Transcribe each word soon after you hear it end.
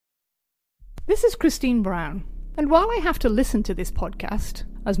This is Christine Brown, and while I have to listen to this podcast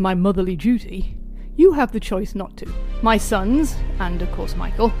as my motherly duty, you have the choice not to. My sons, and of course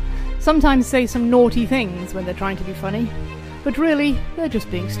Michael, sometimes say some naughty things when they're trying to be funny, but really, they're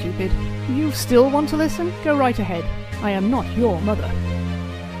just being stupid. You still want to listen? Go right ahead. I am not your mother.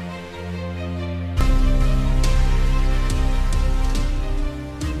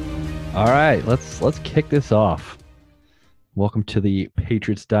 All right, let's kick this off. Welcome to the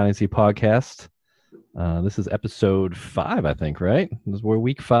Patriots Dynasty podcast. This is episode 5, I think, right? We're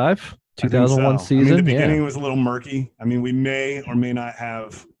week 5, 2001 season. The beginning was a little murky. We may or may not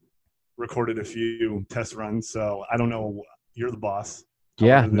have recorded a few test runs, so I don't know. You're the boss.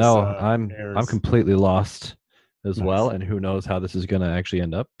 I'm completely lost as well, and who knows how this is going to actually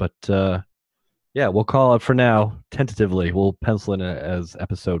end up. But we'll call it for now. Tentatively, we'll pencil in it as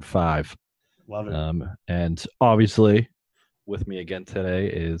episode 5. Love it. And obviously, with me again today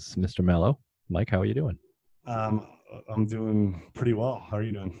is Mr. Mello. Mike, how are you doing? I'm doing pretty well. How are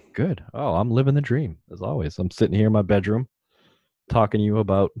you doing? Good. Oh, I'm living the dream, as always. I'm sitting here in my bedroom talking to you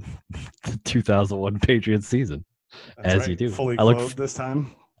about the 2001 Patriots season. That's as right. you do. Fully clothed this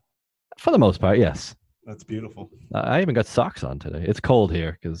time? For the most part, yes. That's beautiful. I even got socks on today. It's cold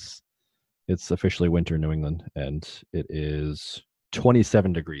here because it's officially winter in New England, and it is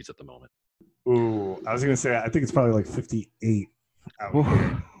 27 degrees at the moment. Ooh, I was going to say, I think it's probably like 58 out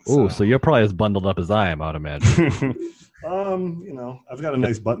here. So you're probably as bundled up as I am, I would imagine. I've got a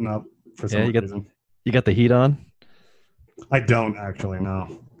nice button up for some reason. You got the heat on? I don't actually,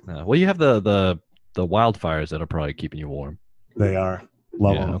 no. Well, you have the wildfires that are probably keeping you warm. They are.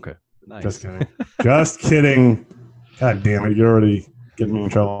 Love them. Okay. Nice. Just kidding. Just kidding. God damn it. You're already getting me in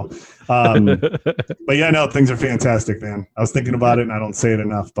trouble. But yeah, no, things are fantastic, man. I was thinking about it and I don't say it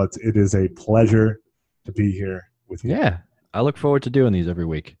enough, but it is a pleasure to be here with you. Yeah. I look forward to doing these every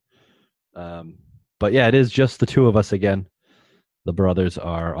week. But yeah, it is just the two of us again. The brothers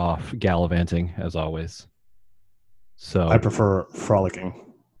are off gallivanting as always. So I prefer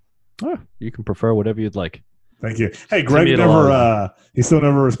frolicking. Oh, you can prefer whatever you'd like. Thank you. Hey, Greg he still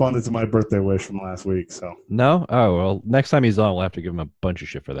never responded to my birthday wish from last week. So no? Oh, well, next time he's on, we'll have to give him a bunch of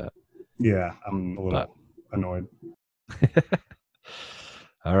shit for that. Yeah, I'm a little annoyed.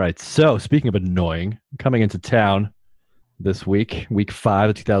 All right. So speaking of annoying, coming into town this week, week 5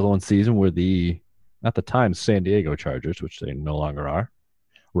 of the 2001 season, were at the time, San Diego Chargers, which they no longer are.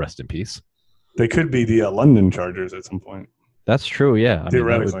 Rest in peace. They could be the London Chargers at some point. That's true, yeah.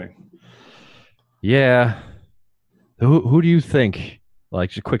 Theoretically. Yeah. Who do you think, like,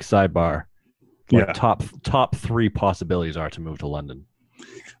 just a quick sidebar, top 3 possibilities are to move to London?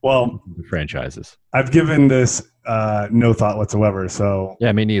 Well, franchises. I've given this no thought whatsoever. So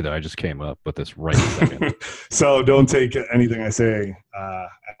yeah, me neither. I just came up with this right in a second. So don't take anything I say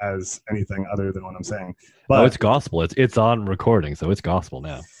as anything other than what I'm saying. But it's gospel. It's on recording, so it's gospel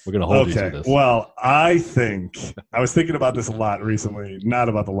now. We're gonna hold you to this. Well, I was thinking about this a lot recently, not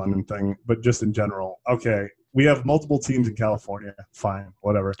about the London thing, but just in general. Okay, we have multiple teams in California. Fine,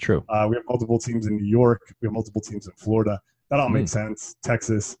 whatever. True. We have multiple teams in New York. We have multiple teams in Florida. That all makes sense.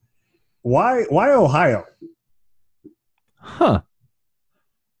 Texas. Why Ohio? Huh.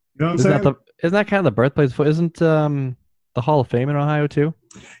 You know what I'm saying? Isn't that kind of the birthplace? Isn't the Hall of Fame in Ohio too?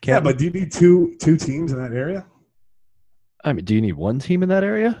 Yeah, but do you need two teams in that area? Do you need one team in that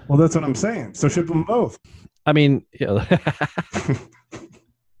area? Well, that's what I'm saying. So ship them both. Yeah.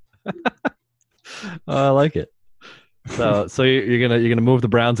 I like it. So you're gonna move the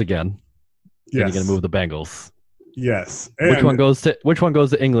Browns again. Yes. You're gonna move the Bengals. Yes. Which one goes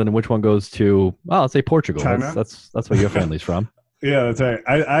to England and which one goes to let's say Portugal? China? That's where your family's from. Yeah, that's right.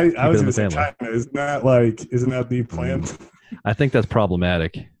 I was gonna say China. Isn't that the plan? I think that's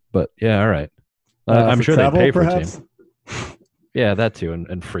problematic. But yeah, all right. I'm sure they pay for a team. Yeah, that too,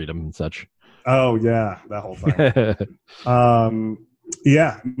 and freedom and such. Oh yeah, that whole thing.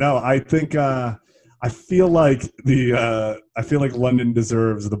 Yeah, no, I think I feel like London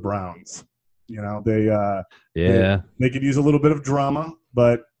deserves the Browns. You know, they could use a little bit of drama,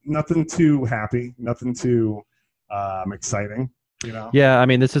 but nothing too happy, nothing too exciting. You know? Yeah,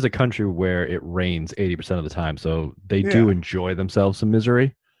 this is a country where it rains 80% of the time, so they do enjoy themselves some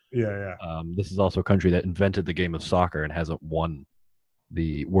misery. Yeah. This is also a country that invented the game of soccer and hasn't won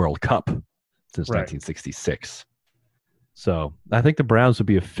the World Cup since 1966. So I think the Browns would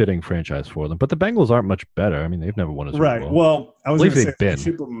be a fitting franchise for them. But the Bengals aren't much better. They've never won a Super Bowl. Well, I was going to say,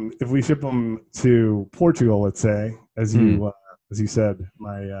 if we ship them to Portugal, let's say, as you said,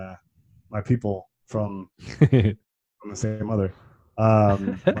 my people from the same mother. My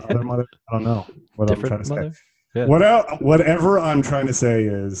other mother, I don't know what I'm trying to say. Yeah. Whatever I'm trying to say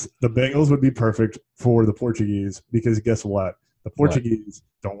is the Bengals would be perfect for the Portuguese because guess what? The Portuguese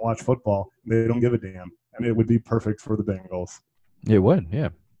don't watch football. They don't give a damn. And it would be perfect for the Bengals. It would, yeah.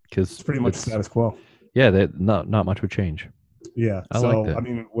 Because it's pretty much status quo. Yeah, not much would change. Yeah. I like that. I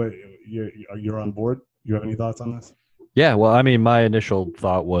mean, you're on board? You have any thoughts on this? Yeah, well, I mean, my initial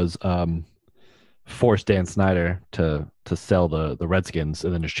thought was force Dan Snyder to sell the Redskins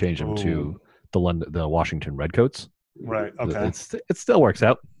and then just change them to the Washington Redcoats. Right. Okay. It still works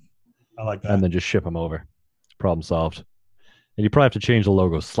out. I like that. And then just ship them over. Problem solved. And you probably have to change the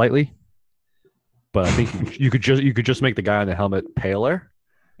logo slightly, but I think you could just make the guy on the helmet paler.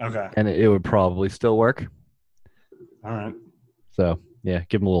 Okay. And it would probably still work. All right. So yeah,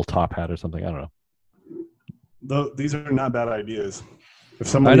 give him a little top hat or something. I don't know. These are not bad ideas. If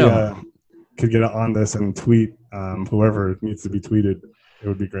somebody could get on this and tweet whoever needs to be tweeted, it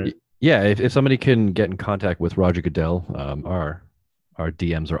would be great. Yeah, if somebody can get in contact with Roger Goodell, our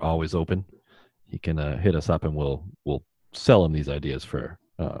DMs are always open. He can hit us up and we'll sell him these ideas for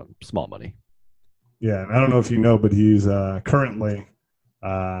small money. Yeah, and I don't know if you know, but he's currently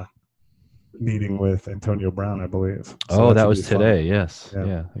meeting with Antonio Brown, I believe. So that was today. Yes.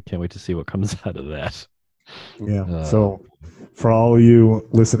 Yeah. I can't wait to see what comes out of that. Yeah. So for all of you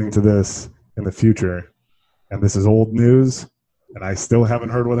listening to this in the future, and this is old news, and I still haven't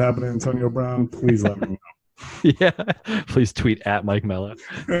heard what happened to Antonio Brown, please let me know. Yeah. Please tweet at Mike Mello.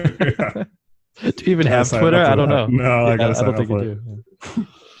 Yeah. Do you even have Twitter? I don't know. No, I don't think you do.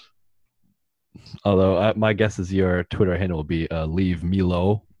 Although my guess is your Twitter handle will be leave me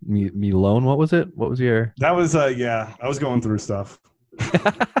low. Me alone. What was it? What was your? That was I was going through stuff.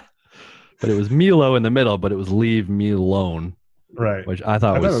 But it was Milo in the middle, but it was leave me alone. Right. Which I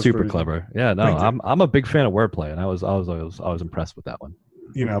thought was super pretty clever. Yeah, no, I'm a big fan of wordplay, and I was impressed with that one.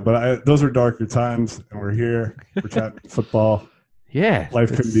 You know, but those are darker times, and we're here. We're chatting football. Yeah.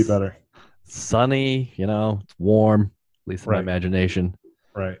 Life couldn't be better. Sunny, it's warm, at least in my imagination.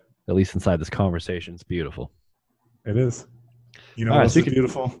 Right. At least inside this conversation, it's beautiful. It is. You know what else is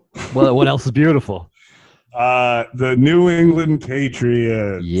beautiful? Well, what else is beautiful? The New England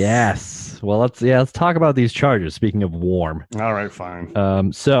Patriots. Yes. Well, let's talk about these Chargers. Speaking of warm. All right,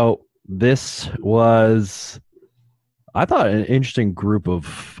 fine. So this was, I thought, an interesting group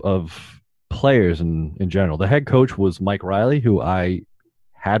of players in general. The head coach was Mike Riley, who I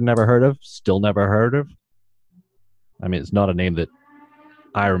had never heard of, still never heard of. I mean, it's not a name that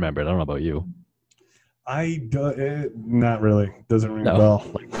I remembered. I don't know about you. Not really. Doesn't ring a bell.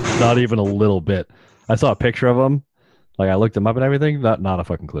 Not even a little bit. I saw a picture of him. I looked him up and everything. Not a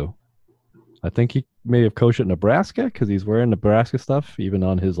fucking clue. I think he may have coached at Nebraska because he's wearing Nebraska stuff, even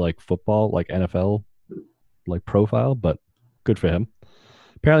on his football, NFL, profile. But good for him.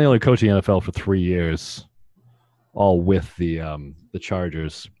 Apparently, only coached the NFL for 3 years, all with the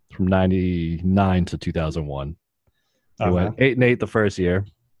Chargers from '99 to 2001. He went 8-8 the first year,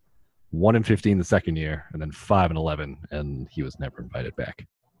 1-15 the second year, and then 5-11, and he was never invited back.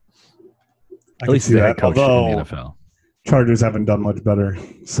 At least he's a head coach in the NFL. Chargers haven't done much better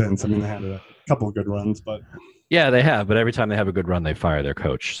since. I mean, they had a couple of good runs, but yeah, they have. But every time they have a good run, they fire their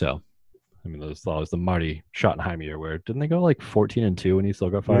coach. So, I mean, there's always the Marty Schottenheimer year where didn't they go 14-2 and he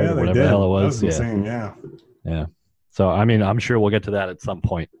still got fired or whatever the hell it was? That was insane. Yeah. So, I mean, I'm sure we'll get to that at some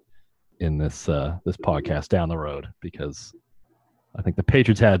point in this podcast down the road because I think the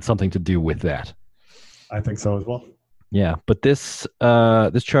Patriots had something to do with that. I think so as well. Yeah, but this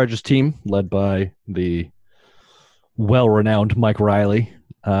Chargers team, led by the well-renowned Mike Riley,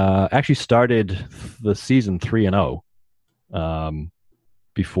 actually started the season 3-0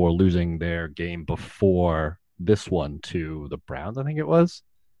 before losing their game before this one to the Browns, I think it was.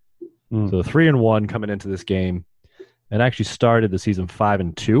 So 3-1 coming into this game, and actually started the season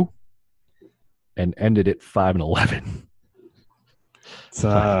 5-2 and ended it 5-11.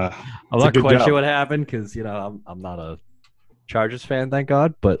 I'm not quite sure what happened because I'm not a Chargers fan, thank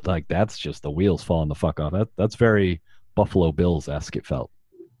God. But that's just the wheels falling the fuck off. That's very Buffalo Bills-esque. It felt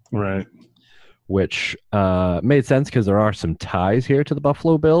right, which made sense because there are some ties here to the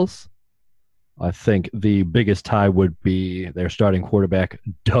Buffalo Bills. I think the biggest tie would be their starting quarterback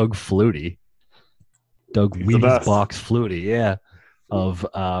Doug Flutie, Doug Weasbox Flutie. Yeah,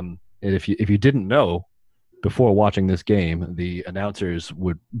 and if you didn't know. Before watching this game, the announcers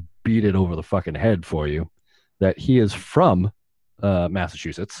would beat it over the fucking head for you that he is from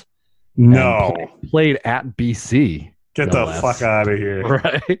Massachusetts. No. Played at BC. Get the fuck out of here.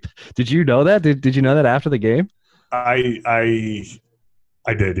 Right? Did you know that? Did you know that after the game? I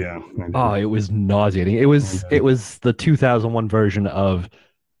did, yeah. Oh, it was nauseating. It was the 2001 version of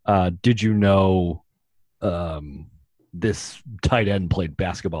Did You Know this tight end played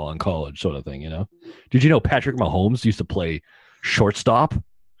basketball in college, sort of thing. Did you know Patrick Mahomes used to play shortstop?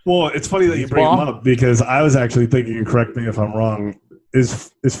 Well, it's funny that you bring him up because I was actually thinking, and correct me if I'm wrong,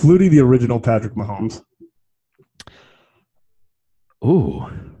 is Flutie the original Patrick Mahomes? Ooh,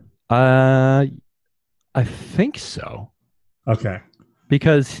 I think so. Okay,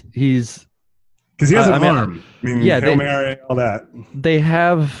 because he has an arm. Hail Mary, all that. They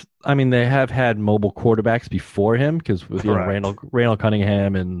have had mobile quarterbacks before him because with Randall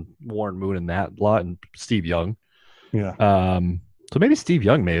Cunningham and Warren Moon and that lot and Steve Young. Yeah. So maybe Steve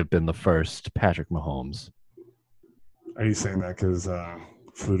Young may have been the first Patrick Mahomes. Are you saying that because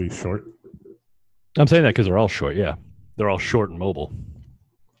Flutie's short? I'm saying that because they're all short. Yeah, they're all short and mobile.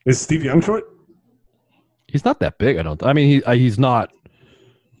 Is Steve Young short? He's not that big. He's not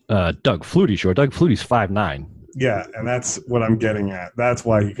Doug Flutie short. Doug Flutie's 5'9". Yeah, and that's what I'm getting at. That's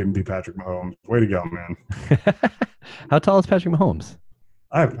why he can be Patrick Mahomes. Way to go, man. How tall is Patrick Mahomes?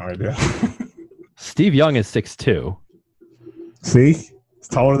 I have no idea. Steve Young is 6'2". See? He's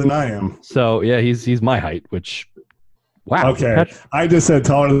taller than I am. So, yeah, he's my height, which, wow. Okay, I just said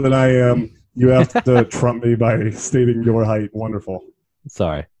taller than I am. You have to trump me by stating your height. Wonderful.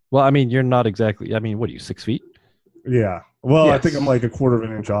 Sorry. Well, you're not exactly, what are you, 6 feet? Yeah. Well, yes. I think I'm like a quarter of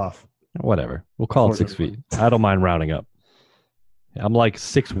an inch off. Whatever. We'll call it 6 feet. I don't mind rounding up. I'm like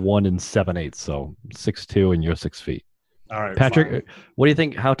 6'1" and 7/8", so 6'2", and you're 6 feet. All right, Patrick, fine. What do you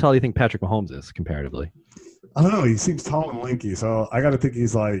think? How tall do you think Patrick Mahomes is comparatively? I don't know. He seems tall and lanky, so I got to think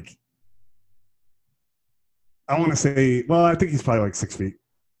he's like. I want to say. Well, I think he's probably like 6 feet.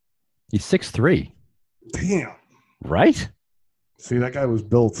 He's 6'3". Damn. Right? See, that guy was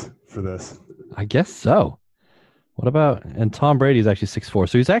built for this. I guess so. What about, and Tom Brady's actually 6'4",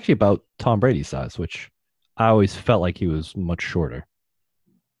 so he's actually about Tom Brady's size, which I always felt like he was much shorter.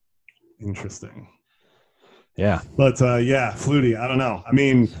 Interesting. Yeah. But, Flutie, I don't know.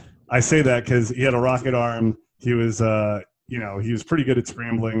 I say that because he had a rocket arm. He was, he was pretty good at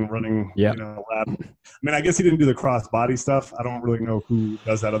scrambling, running, lap. I guess he didn't do the cross-body stuff. I don't really know who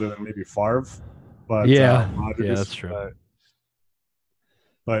does that other than maybe Favre. But, Rodgers, that's true.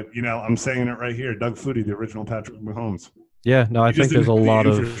 But, I'm saying it right here. Doug Flutie, the original Patrick Mahomes. Yeah, no, I think there's a lot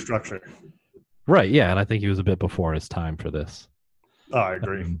of infrastructure. Right, yeah, and I think he was a bit before his time for this. Oh, I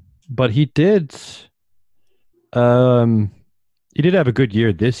agree. But he did have a good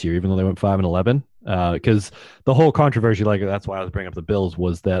year this year, even though they went 5-11. Because the whole controversy, that's why I was bringing up the Bills,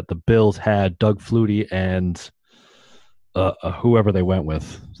 was that the Bills had Doug Flutie and whoever they went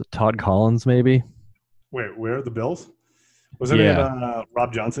with. Was it Todd Collins, maybe? Wait, where are the Bills? Was it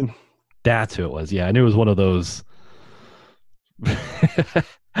Rob Johnson? That's who it was. Yeah, I knew it was one of those.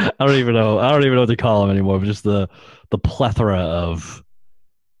 I don't even know what to call him anymore. But just the plethora of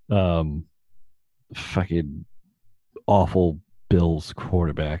fucking awful Bills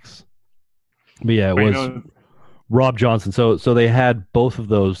quarterbacks. But yeah, it was Rob Johnson. So they had both of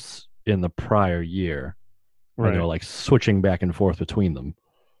those in the prior year. Right. They were switching back and forth between them.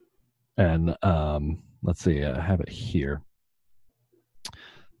 And let's see, I have it here.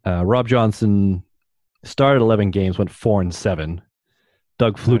 Rob Johnson started 11 games, went 4-7.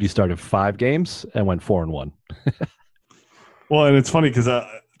 Doug Flutie started 5 games and went 4-1. Well, and it's funny because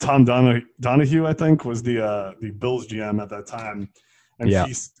Tom Donahue, I think, was the Bills GM at that time, and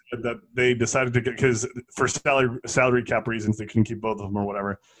he said that they decided to because for salary cap reasons they couldn't keep both of them or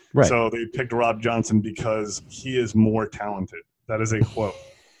whatever. Right. So they picked Rob Johnson because he is more talented. That is a quote.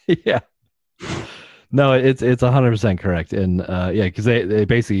 Yeah. No, it's 100% correct, and because they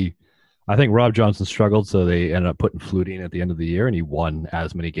basically, I think Rob Johnson struggled, so they ended up putting Flutie in at the end of the year, and he won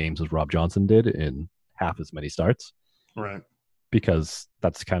as many games as Rob Johnson did in half as many starts. Right. Because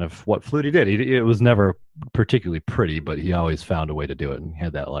that's kind of what Flutie did. It was never particularly pretty, but he always found a way to do it, and he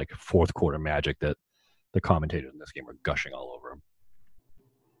had that fourth quarter magic that the commentators in this game were gushing all over him.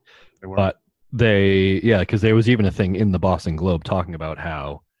 They were. But because there was even a thing in the Boston Globe talking about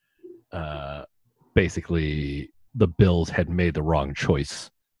how. Basically, the Bills had made the wrong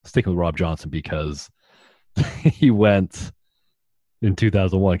choice sticking with Rob Johnson because he went in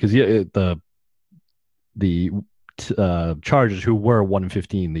 2001 because the Chargers, who were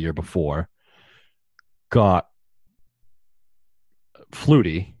 1-15 the year before, got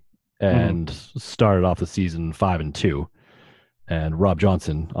Flutie and started off the season 5-2, and Rob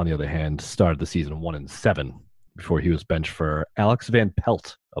Johnson, on the other hand, started the season 1-7 before he was benched for Alex Van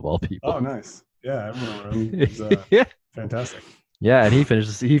Pelt of all people. Oh, nice. Yeah, I remember him. He was, fantastic. Yeah, and he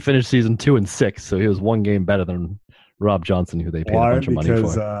finished season 2-6, so he was one game better than Rob Johnson, who they paid a bunch of money for.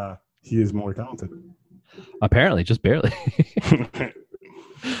 Because he is more talented. Apparently, just barely.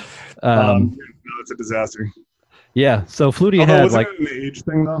 Not it's a disaster. Yeah, so Flutie Although, had wasn't like, it an age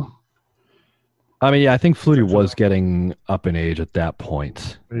thing though? I mean, yeah, I think Flutie was getting up in age at that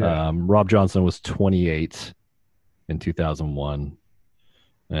point. Yeah. Rob Johnson was 28 in 2001,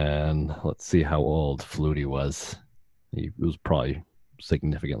 and let's see how old Flutie was. He was probably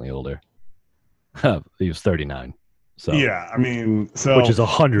significantly older. He was 39. So Yeah, I mean, so which is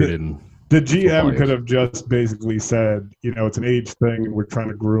 100 in the football GM years. could have just basically said, it's an age thing, and we're trying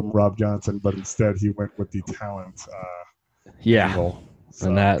to groom Rob Johnson, but instead he went with the talent. Yeah, angle. So,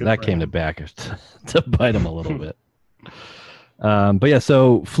 and that good for came to him. back to bite him a little bit. But yeah,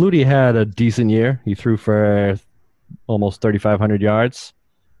 so Flutie had a decent year. He threw for almost 3,500 yards,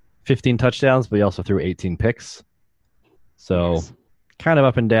 15 touchdowns, but he also threw 18 picks. So Nice. kind of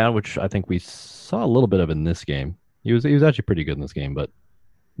up and down, which I think we saw a little bit of in this game. He was actually pretty good in this game, but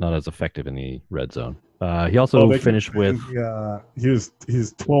not as effective in the red zone. He also They finished with he's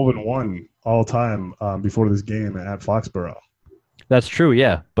 12-1 all time before this game at Foxborough. that's true,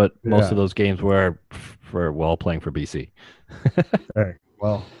 yeah, but most Yeah. of those games were playing for BC. Hey,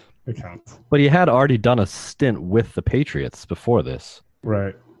 well, it counts, But he had already done a stint with the Patriots before this,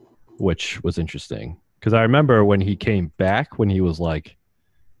 right? which was interesting because I remember when he came back when he was like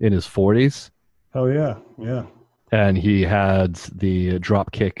in his 40s Hell yeah, yeah, and he had the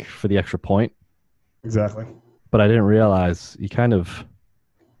drop kick for the extra point. exactly. But I didn't realize he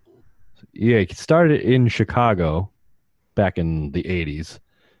started in Chicago back in the 80s,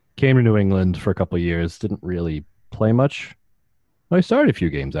 came to New England for a couple of years, didn't really play much. Well, he started a few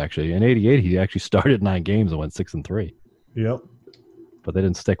games actually. In '88, he actually started 9 games and went 6-3. Yep. But they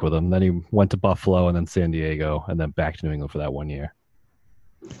didn't stick with him. Then he went to Buffalo and then San Diego and then back to New England for that 1 year.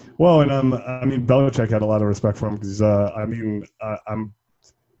 Well, and I mean, Belichick had a lot of respect for him because I'm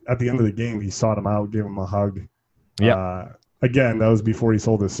at the end of the game, he sought him out, gave him a hug. Yeah. Again, that was before he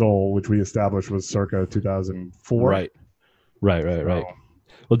sold his soul, which we established was circa 2004. Right. So,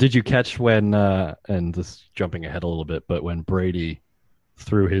 Well, did you catch when, and this jumping ahead a little bit, but when Brady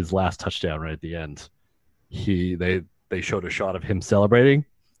threw his last touchdown right at the end, they showed a shot of him celebrating,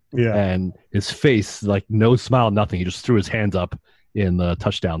 Yeah. and his face, like no smile, nothing. He just threw his hands up in the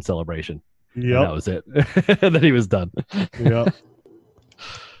touchdown celebration. And that Yep. was it. And then he was done. Yep.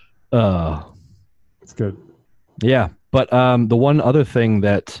 Uh, It's good. yeah. But the one other thing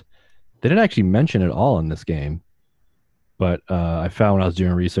that they didn't actually mention at all in this game, but I found when I was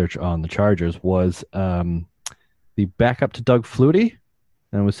doing research on the Chargers was the backup to Doug Flutie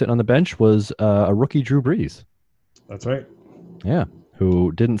and was sitting on the bench was a rookie Drew Brees. That's right. Yeah,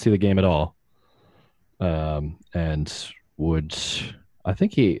 who didn't see the game at all, and would I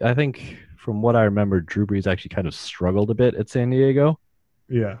think from what I remember, Drew Brees actually kind of struggled a bit at San Diego,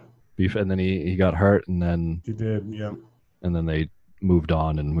 Yeah, and then he got hurt, and then he did. Yeah. they moved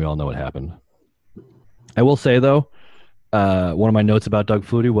on, and we all know what happened. I will say though, one of my notes about Doug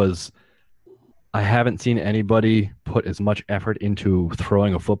Flutie was I haven't seen anybody put as much effort into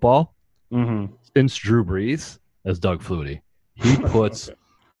throwing a football Mm-hmm. since Drew Brees as Doug Flutie. He puts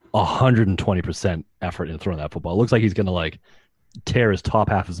 120% effort in throwing that football. It looks like he's gonna like tear his top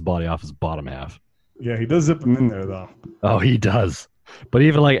half of his body off his bottom half. Yeah, he does zip him in there though. Oh, he does. But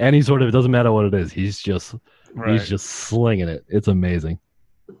even like any sort of, it doesn't matter what it is. He's just slinging it. It's amazing.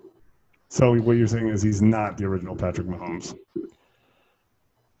 So what you're saying is he's not the original Patrick Mahomes.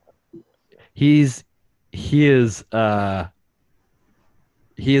 He is the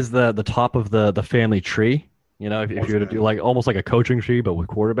top of the family tree. You know, if you were to do like almost like a coaching tree, but with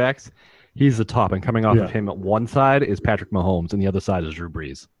quarterbacks, he's the top. And coming off of him at one side is Patrick Mahomes, and the other side is Drew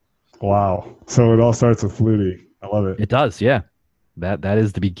Brees. Wow. So it all starts with Flutie. I love it. It does, yeah. That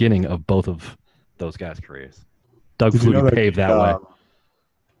is the beginning of both of those guys' careers. Doug Did you know Flutie paved that way.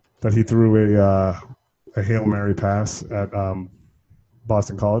 That he threw a Hail Mary pass at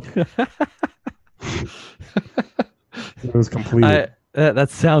Boston College. It was completed. That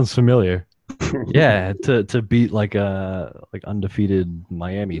sounds familiar. Yeah, to beat like a undefeated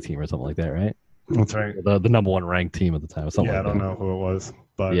Miami team or something like that, right? That's right. The number one ranked team at the time. Something Yeah, like I don't that. know who it was,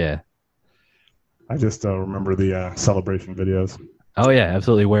 but Yeah. I just remember the celebration videos. Oh yeah,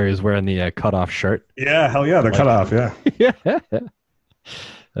 absolutely. Where he's wearing the cutoff shirt. Yeah, hell yeah, the cutoff. Yeah. Yeah.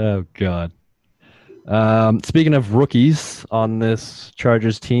 Oh God. Speaking of rookies on this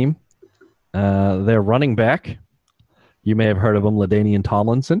Chargers team, their running back, you may have heard of him, LaDainian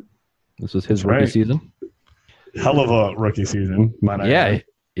Tomlinson. This was his That's rookie right. season. Hell of a rookie season. Might I add.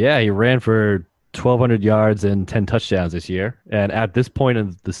 Yeah, he ran for 1,200 yards and 10 touchdowns this year, and at this point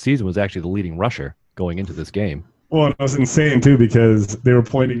in the season was actually the leading rusher going into this game. Well, it was insane too because they were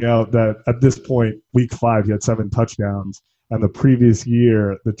pointing out that at this point, week 5, he had 7 touchdowns. and the previous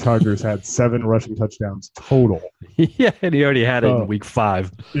year the Chargers had 7 rushing touchdowns total. Yeah, and he already had it in week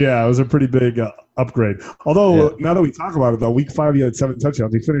 5. Yeah, it was a pretty big upgrade. Although now that we talk about it, though, week 5 he had 7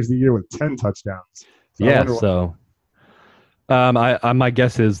 touchdowns. He finished the year with 10 touchdowns. My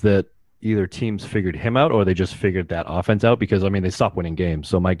guess is that either teams figured him out or they just figured that offense out because, I mean, they stopped winning games.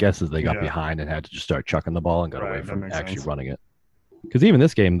 So my guess is they got behind and had to just start chucking the ball and got away from actually running it. Because even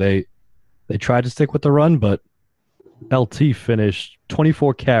this game, they tried to stick with the run, but LT finished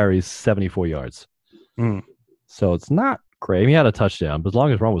 24 carries, 74 yards. So it's not great. He had a touchdown, but as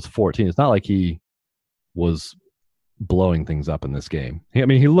long as run was 14, it's not like he was blowing things up in this game.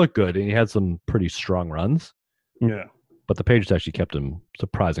 He looked good, and he had some pretty strong runs. Yeah. But the Patriots actually kept him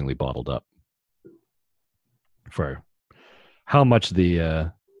surprisingly bottled up for how much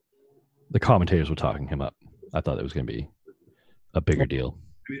the commentators were talking him up. I thought it was going to be a bigger deal.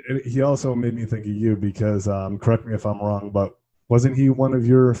 He also made me think of you because, correct me if I'm wrong, but wasn't he one of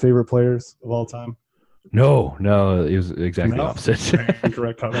your favorite players of all time? No, it was exactly the opposite.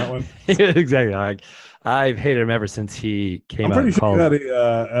 Incorrect on that one. Exactly. I've hated him ever since he came out. I'm pretty sure you had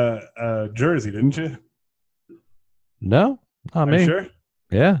a jersey, didn't you? No, not me. Sure?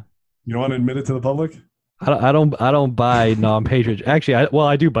 Yeah. You don't want to admit it to the public? I don't buy non-Patriot. Actually,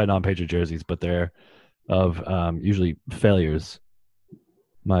 I do buy non-Patriot jerseys, but they're of usually failures.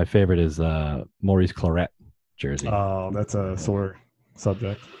 My favorite is Maurice Claret jersey. Oh, that's a sore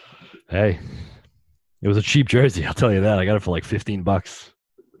subject. Hey, it was a cheap jersey. I'll tell you that. I got it for like $15.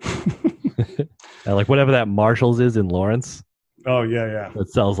 And like whatever that Marshalls is in Lawrence. Oh yeah. It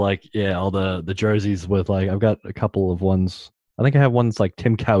sells like all the jerseys with like I've got a couple of ones. I think I have ones like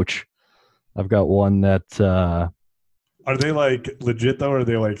Tim Couch. I've got one that. Are they like legit though, or are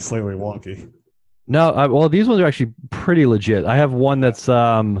they like slightly wonky? No, well these ones are actually pretty legit. I have one that's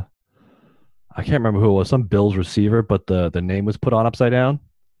I can't remember who it was, some Bills receiver, but the name was put on upside down.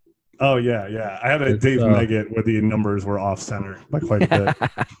 Oh yeah. I had a Dave Meggett where the numbers were off center by quite a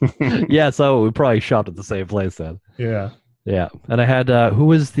bit. Yeah, so we probably shopped at the same place then. Yeah, and I had who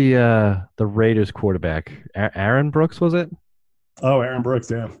was the Raiders quarterback? Aaron Brooks, was it? Oh, Aaron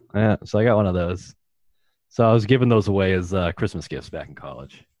Brooks, yeah. Yeah, so I got one of those. So I was giving those away as Christmas gifts back in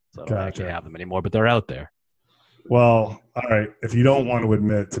college. So I don't actually have them anymore, but they're out there. Well, all right. If you don't want to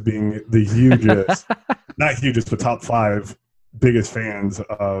admit to being the hugest, not hugest, but top 5 biggest fans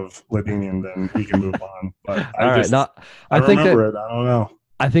of LaDainian, then we can move on. But I remember it. I don't know.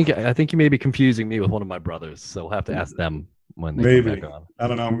 I think you may be confusing me with one of my brothers, so we'll have to ask them when they come back on. I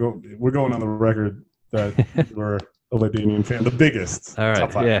don't know. We're going on the record that we're a LaDainian fan, the biggest. All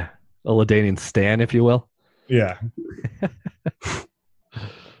right, yeah, a LaDainian stan, if you will. Yeah.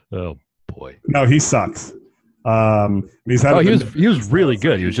 Oh boy. No, he sucks. He was really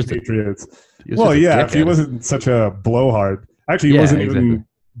good. He was just Patriots. If he wasn't such a blowhard. Actually, he wasn't even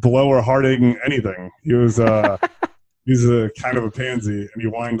blower-harding anything. He was he's a kind of a pansy, and he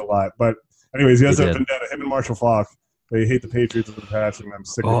whined a lot. But anyways, he has a vendetta. Him and Marshall Faulk, they hate the Patriots with a passion. I'm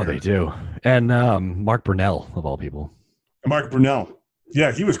sick of it. They do. And Mark Brunell, of all people. Mark Brunell.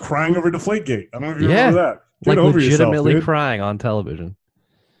 Yeah, he was crying over Deflategate. I don't know if you remember that. Get over legitimately yourself, crying on television.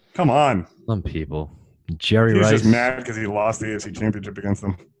 Come on. Some people. Jerry Rice. He's just mad because he lost the AFC Championship against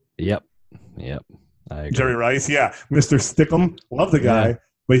them. Yep. I agree. Jerry Rice, yeah. Mr. Stickum. Love the guy.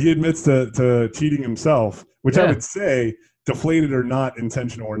 But he admits to cheating himself, which I would say, deflated or not,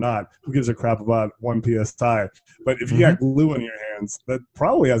 intentional or not, who gives a crap about 1 PSI? But if you got glue in your hands, that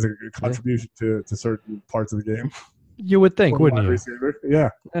probably has a contribution to certain parts of the game. You would think, wouldn't you? Receiver. Yeah.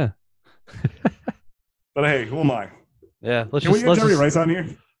 But hey, who am I? Yeah. Can we get Jerry Rice on here?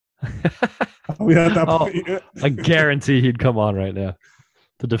 We had that point. I guarantee he'd come on right now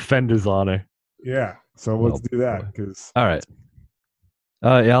to defend his honor. Yeah. So let's do that. All right.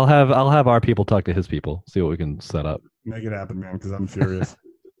 I'll have our people talk to his people. See what we can set up. Make it happen, man, because I'm furious.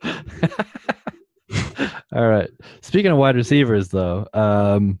 All right. Speaking of wide receivers, though,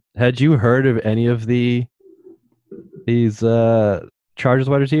 had you heard of any of these Chargers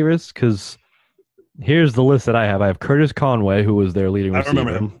wide receivers? Because here's the list that I have. I have Curtis Conway, who was their leading receiver. I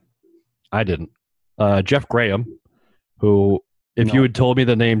remember him. I didn't. Jeff Graham, who, if you had told me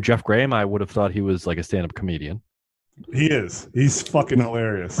the name Jeff Graham, I would have thought he was like a stand-up comedian. He is. He's fucking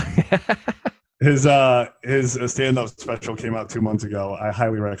hilarious. His stand-up special came out 2 months ago. I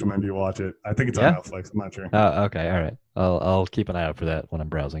highly recommend you watch it. I think it's on Netflix. I'm not sure. Okay, all right. I'll keep an eye out for that when I'm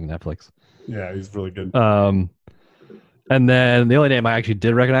browsing Netflix. Yeah, he's really good. And then the only name I actually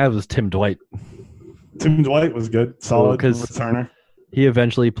did recognize was Tim Dwight. Tim Dwight was good. Solid returner. He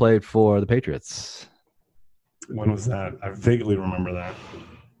eventually played for the Patriots. When was that? I vaguely remember that.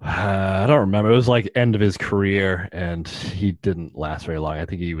 I don't remember. It was like end of his career, and he didn't last very long. I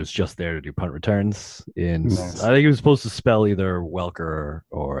think he was just there to do punt returns. Nice. I think he was supposed to spell either Welker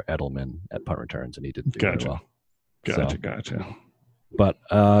or Edelman at punt returns, and he didn't do very well. Gotcha. But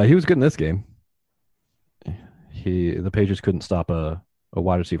he was good in this game. The Patriots couldn't stop a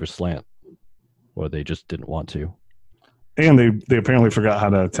wide receiver slant, or they just didn't want to. And they apparently forgot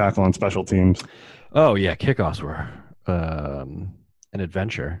how to tackle on special teams. Oh yeah, kickoffs were an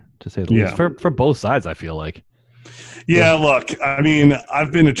adventure, to say the least, for both sides, I feel like. Yeah, look, I mean,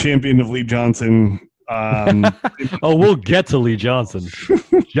 I've been a champion of Lee Johnson. Oh, we'll get to Lee Johnson.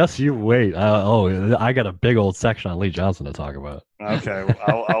 Just you wait. I got a big old section on Lee Johnson to talk about. Okay,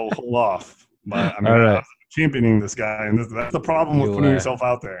 I'll hold off. But, all right. I'm championing this guy, and that's the problem with putting yourself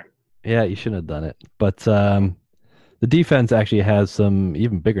out there. Yeah, you shouldn't have done it. But the defense actually has some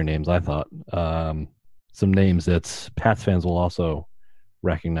even bigger names, I thought. Some names that Pats fans will also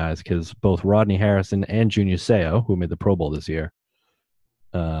recognize, because both Rodney Harrison and Junior Seau, who made the Pro Bowl this year,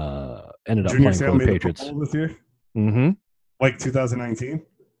 ended up playing for the Patriots. The Pro Bowl this year? Mm-hmm. Like 2019?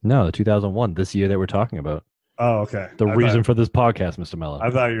 No, the 2001, this year that we're talking about. Oh, okay. The reason for this podcast, Mr. Mello.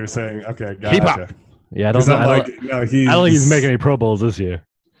 I thought you were saying, okay, gotcha. Keep up. Yeah, I don't think he's making any Pro Bowls this year.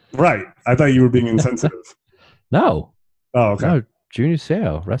 Right. I thought you were being insensitive. No. Oh, okay. No, Junior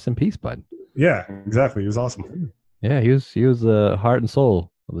Seau, rest in peace, bud. Yeah, exactly. He was awesome. Yeah, he was the heart and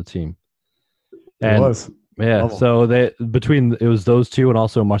soul of the team. And, he was. Yeah, so it was those two and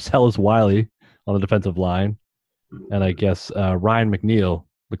also Marcellus Wiley on the defensive line. And I guess Ryan McNeil,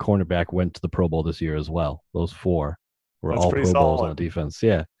 the cornerback, went to the Pro Bowl this year as well. Those four were all Pro Bowls on defense.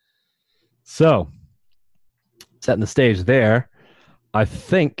 Yeah. So, setting the stage there, I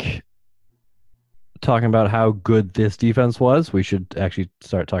think talking about how good this defense was, we should actually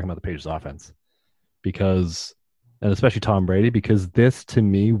start talking about the Patriots offense. And especially Tom Brady, because this to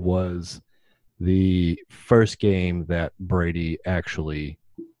me was the first game that Brady actually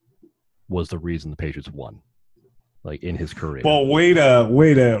was the reason the Patriots won, like in his career. Well, way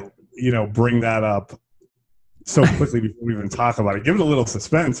to bring that up so quickly before we even talk about it. Give it a little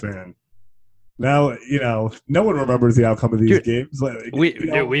suspense, man. Now, no one remembers the outcome of these games.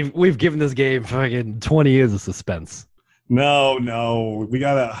 We've given this game fucking 20 years of suspense. No, we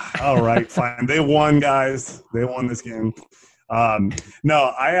gotta. All right, fine. They won, guys. They won this game.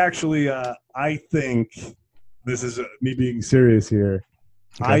 No, I actually, I think this is me being serious here.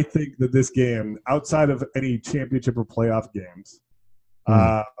 Okay. I think that this game, outside of any championship or playoff games,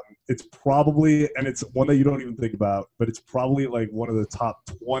 it's probably, and it's one that you don't even think about, but it's probably like one of the top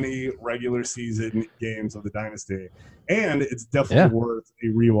 20 regular season games of the dynasty. And it's definitely worth a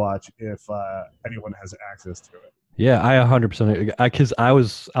rewatch if anyone has access to it. Yeah, I 100%. Because I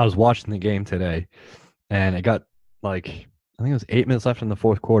was watching the game today, and it got I think it was 8 minutes left in the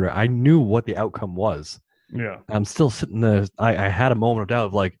fourth quarter. I knew what the outcome was. Yeah, I'm still sitting there. I had a moment of doubt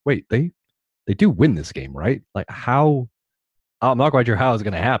of like, wait, they do win this game, right? Like how? I'm not quite sure how it's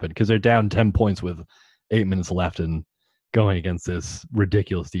going to happen because they're down 10 points with 8 minutes left and going against this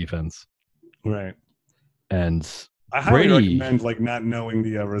ridiculous defense. Right. And I highly recommend not knowing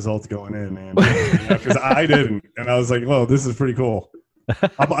the results going in, man, because I didn't, and I was like, "Whoa, this is pretty cool."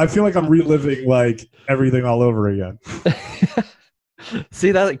 I feel like I'm reliving everything all over again.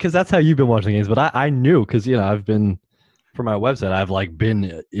 See that because that's how you've been watching games, but I knew because I've been for my website. I've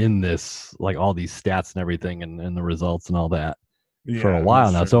been in this all these stats and everything and the results and all that for a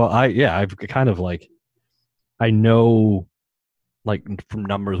while now. True. So I've kind of I know from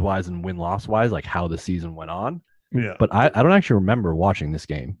numbers wise and win loss wise how the season went on. Yeah, but I don't actually remember watching this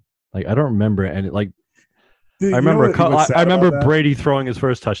game. I don't remember any I remember Brady throwing his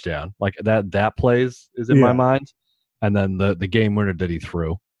first touchdown. That plays is in my mind, and then the game winner that he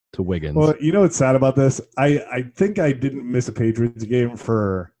threw to Wiggins. Well, what's sad about this? I think I didn't miss a Patriots game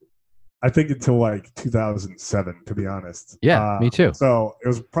until 2007, to be honest. Yeah, me too. So it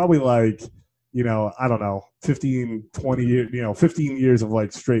was probably I don't know, 15, 20 years, 15 years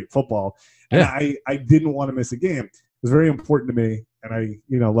of straight football. And I didn't want to miss a game. It was very important to me. And I,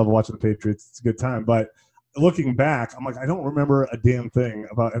 love watching the Patriots. It's a good time. But looking back, I'm I don't remember a damn thing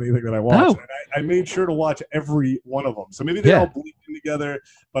about anything that I watched. No. And I made sure to watch every one of them. So maybe they all bleed in together.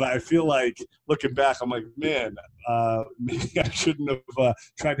 But I feel looking back, I'm man, maybe I shouldn't have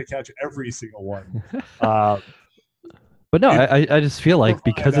tried to catch every single one. But no, I just feel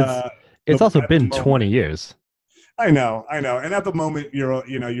because it's also been 20 years. I know. And at the moment,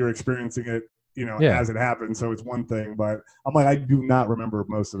 you're experiencing it, as it happens. So it's one thing, but I'm I do not remember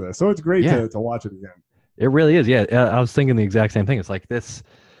most of this. So it's great to watch it again. It really is. Yeah. I was thinking the exact same thing. It's this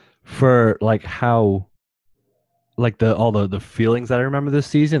for how like all the feelings that I remember this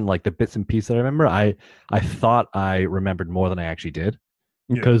season, like the bits and pieces that I remember, I thought I remembered more than I actually did.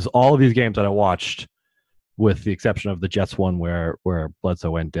 Yeah. Because all of these games that I watched, with the exception of the Jets one where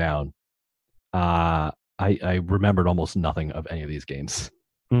Bledsoe went down, I remembered almost nothing of any of these games.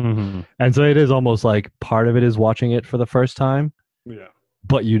 Mm-hmm. And so it is almost like part of it is watching it for the first time. Yeah.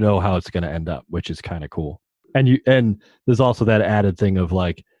 But you know how it's going to end up, which is kind of cool. And there's also that added thing of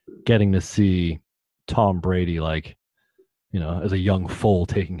like getting to see Tom Brady, like, as a young foal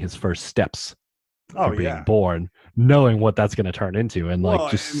taking his first steps for being born, knowing what that's going to turn into, and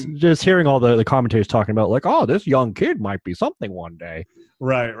like just hearing all the commentators talking about like, oh, this young kid might be something one day.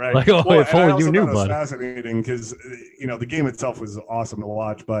 Right. Like, oh, if only you knew, bud. Fascinating because the game itself was awesome to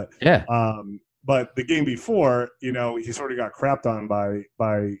watch, but yeah. But the game before, he sort of got crapped on by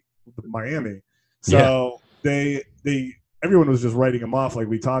Miami, so everyone was just writing him off, like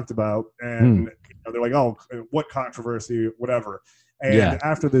we talked about, and they're like, oh, what controversy, whatever. And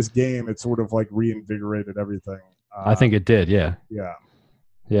after this game, it sort of like reinvigorated everything. I think it did. Yeah.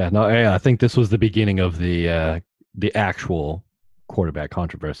 Yeah. No. Yeah. I think this was the beginning of the actual quarterback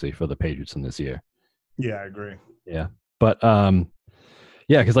controversy for the Patriots in this year. Yeah, I agree. Yeah, but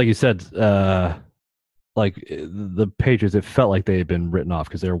because like you said, like the Patriots, it felt like they had been written off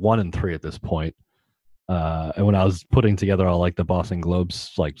because they're 1-3 at this point. And when I was putting together all like the Boston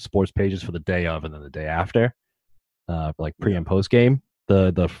Globe's like sports pages for the day of and then the day after, like pre and post game,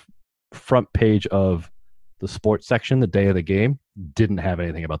 the front page of the sports section the day of the game didn't have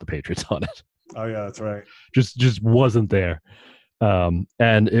anything about the Patriots on it. Oh yeah, that's right. Just wasn't there.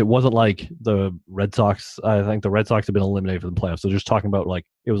 And it wasn't like the Red Sox. I think the Red Sox have been eliminated from the playoffs. So just talking about like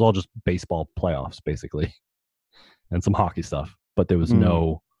it was all just baseball playoffs basically, and some hockey stuff. But there was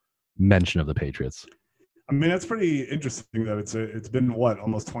no mention of the Patriots. I mean, that's pretty interesting that it's been what,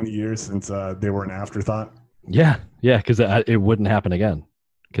 almost 20 years since they were an afterthought. Yeah, because it wouldn't happen again.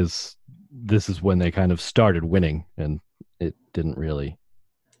 Because this is when they kind of started winning, and it didn't really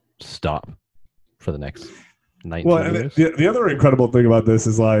stop for the next 19 years. And the other incredible thing about this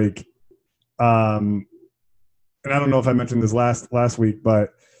is like, and I don't know if I mentioned this last week,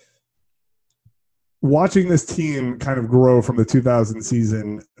 but watching this team kind of grow from the 2000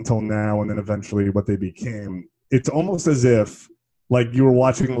 season until now, and then eventually what they became, it's almost as if like you were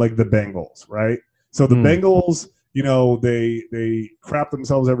watching like the Bengals, right? So the Bengals, they crap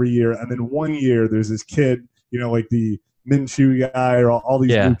themselves every year, and then one year there's this kid, like the Minshew guy or all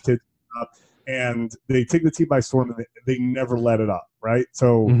these new kids up, and they take the team by storm, and they never let it up, right?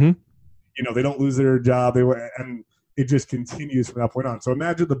 So, they don't lose their job, and it just continues from that point on. So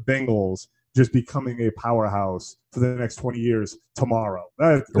imagine the Bengals just becoming a powerhouse for the next 20 years tomorrow.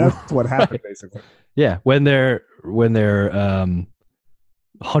 That's what happened, basically. Yeah, when their $100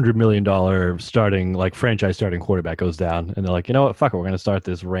 million franchise starting quarterback goes down, and they're like, you know what, fuck it, we're going to start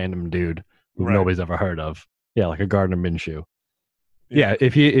this random dude who nobody's ever heard of. Yeah, like a Gardner Minshew. Yeah,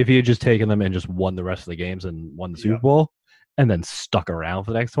 if he had just taken them and just won the rest of the games and won the Super Bowl, and then stuck around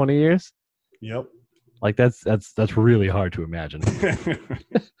for the next 20 years. Yep. Like that's really hard to imagine.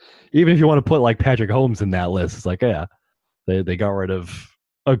 Even if you want to put like Patrick Holmes in that list, it's like, yeah, they got rid of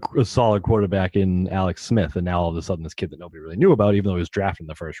a solid quarterback in Alex Smith, and now all of a sudden this kid that nobody really knew about, even though he was drafted in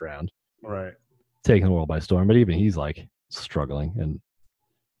the first round, right, taking the world by storm. But even he's like struggling, and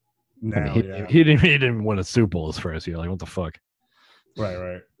now, he didn't win a Super Bowl his first year. Like, what the fuck?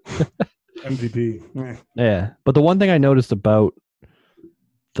 Right. MVP. Yeah, but the one thing I noticed about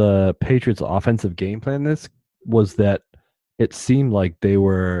the Patriots' offensive game plan this was that it seemed like they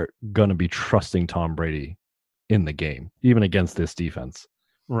were going to be trusting Tom Brady in the game, even against this defense.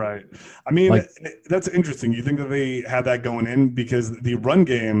 Right. I mean, that's interesting. You think that they had that going in because the run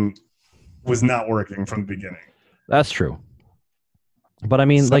game was not working from the beginning. That's true. But I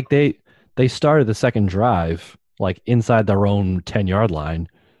mean, like they started the second drive like inside their own 10-yard line.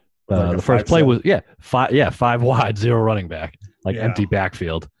 The first play was 5 wide, 0 running back, empty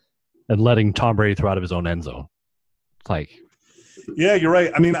backfield, and letting Tom Brady throw out of his own end zone. Like, yeah, you're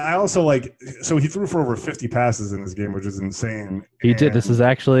right. I mean, I also so he threw for over 50 passes in this game, which is insane. He did. This is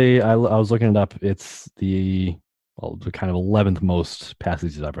actually, I was looking it up. It's the kind of 11th most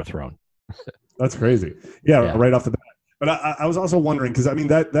passes he's ever thrown. That's crazy. Yeah, right off the bat. But I was also wondering, because I mean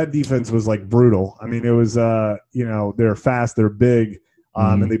that defense was like brutal. I mean, it was they're fast, they're big,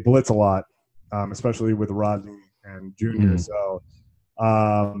 and they blitz a lot, especially with Rodney and Junior.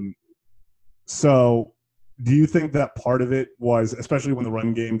 So do you think that part of it was, especially when the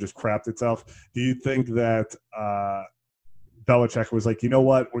run game just crapped itself, do you think that Belichick was like, you know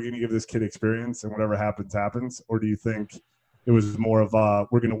what, we're going to give this kid experience and whatever happens, happens? Or do you think it was more of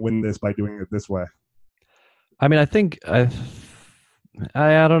we're going to win this by doing it this way? I mean, I think I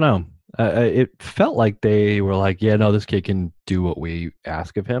don't know. It felt like they were like, yeah, no, this kid can do what we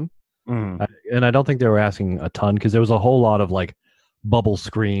ask of him. Mhm. And I don't think they were asking a ton because there was a whole lot of like bubble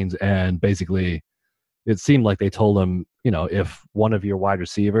screens, and basically it seemed like they told him, if one of your wide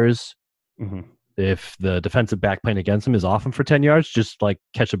receivers, Mhm. if the defensive back playing against him is off him for 10 yards, just like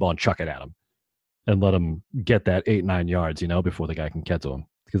catch the ball and chuck it at him and let him get that 8-9 yards, before the guy can get to him,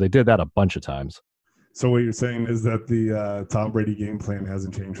 because they did that a bunch of times. So what you're saying is that the Tom Brady game plan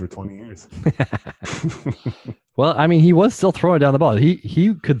hasn't changed for 20 years. Well, I mean, he was still throwing down the ball.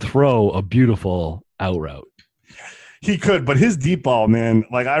 He could throw a beautiful out route. He could, but his deep ball, man,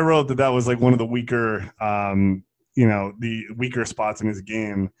 like I wrote that was like one of the weaker, the weaker spots in his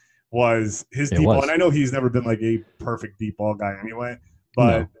game was his deep ball. And I know he's never been like a perfect deep ball guy anyway,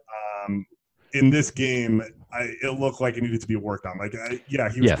 but in this game, it looked like it needed to be worked on. Like,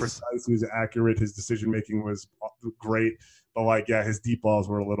 he was precise, he was accurate, his decision making was great, but his deep balls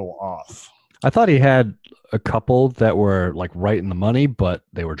were a little off. I thought he had a couple that were like right in the money, but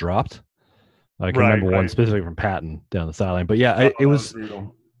they were dropped. I can remember one specifically from Patton down the sideline. But it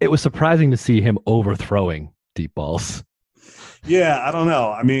was surprising to see him overthrowing deep balls. Yeah, I don't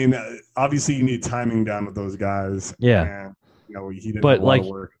know. I mean, obviously you need timing down with those guys. Yeah. And, he did a lot of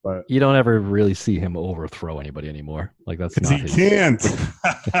work, but you don't ever really see him overthrow anybody anymore. Like that's not he can't.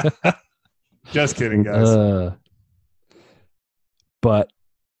 Just kidding, guys. But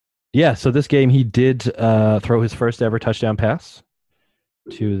yeah, so this game he did throw his first ever touchdown pass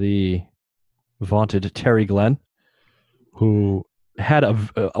to the vaunted Terry Glenn, who had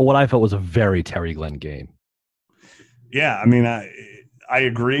what I felt was a very Terry Glenn game. Yeah, I mean, I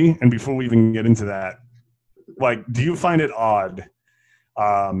agree. And before we even get into that, like, do you find it odd,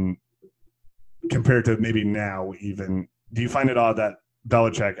 compared to maybe now even, do you find it odd that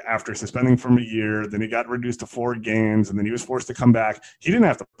Belichick, after suspending from a year, then he got reduced to 4 games, and then he was forced to come back, he didn't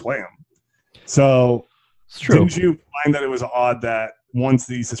have to play him. So it's true. Didn't you find that it was odd that once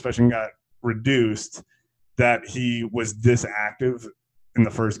the suspension got reduced, that he was this active in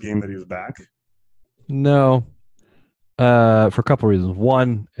the first game that he was back? No. For a couple of reasons.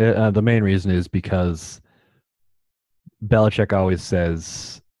 One, the main reason is because Belichick always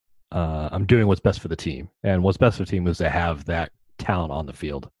says, I'm doing what's best for the team. And what's best for the team was to have that talent on the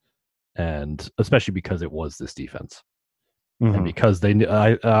field. And especially because it was this defense. Mm-hmm. And because they knew,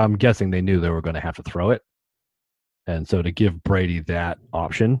 I'm guessing they knew they were going to have to throw it. And so to give Brady that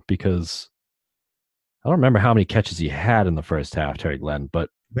option, because I don't remember how many catches he had in the first half, Terry Glenn, but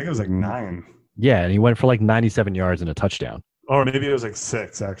I think it was like 9. Yeah, and he went for like 97 yards and a touchdown. Or maybe it was like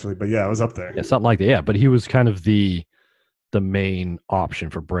 6, actually. But yeah, it was up there. Yeah, something like that. Yeah, but he was kind of the main option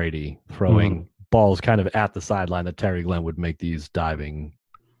for Brady, throwing balls kind of at the sideline that Terry Glenn would make these diving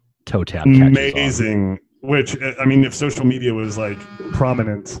toe tap catches. Amazing. Which, I mean, if social media was like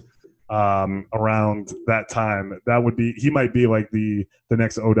prominent around that time, that would be, he might be like the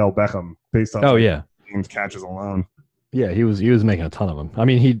next Odell Beckham based on team's catches alone. Yeah, he was making a ton of them. I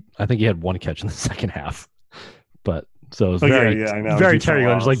mean, I think he had 1 catch in the second half, but so it was very Terry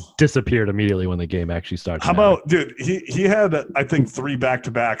Glenn just like disappeared immediately when the game actually started. How about, dude? He had, I think, 3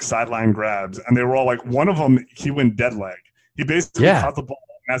 back-to-back sideline grabs, and they were all like, one of them he went dead leg. He basically caught the ball,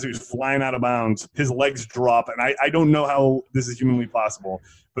 and as he was flying out of bounds, his legs drop, and I don't know how this is humanly possible,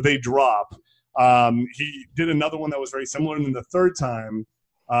 but they drop. He did another one that was very similar, and then the third time.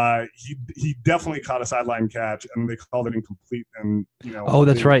 He definitely caught a sideline catch, and they called it incomplete. And oh,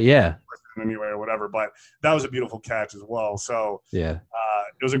 that's right, yeah. Anyway, or whatever, but that was a beautiful catch as well. So yeah,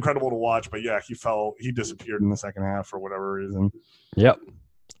 it was incredible to watch. But yeah, he disappeared in the second half for whatever reason. Yep.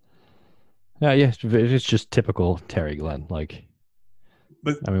 Yeah, it's just typical Terry Glenn. Like,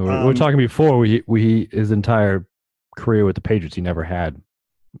 but I mean, we were talking before. We his entire career with the Patriots, he never had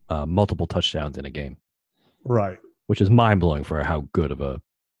multiple touchdowns in a game. Right. Which is mind blowing for how good of a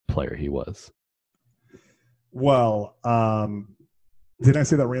player he was. Well, didn't I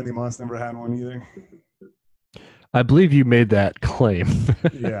say that Randy Moss never had one either? I believe you made that claim.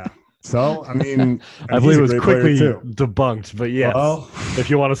 Yeah. So, I mean, I believe it was quickly debunked, but yes, if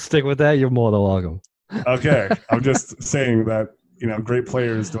you want to stick with that, you're more than welcome. Okay. I'm just saying that, great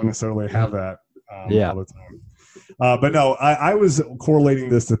players don't necessarily have that all the time. But no, I was correlating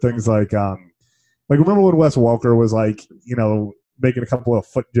this to things like remember when Wes Welker was like, making a couple of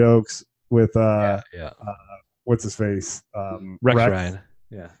foot jokes with what's his face? Rex Ryan.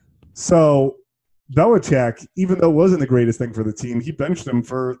 Yeah. So Belichick, even though it wasn't the greatest thing for the team, he benched him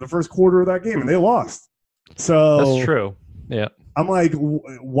for the first quarter of that game, and they lost. So that's true. Yeah. I'm like,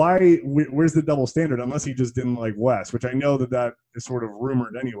 why? Where's the double standard? Unless he just didn't like Wes, which I know that is sort of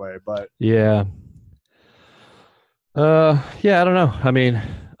rumored anyway. But yeah. Yeah, I don't know. I mean,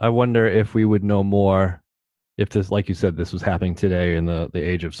 I wonder if we would know more if this, like you said, this was happening today in the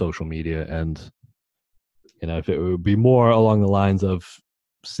age of social media, and if it would be more along the lines of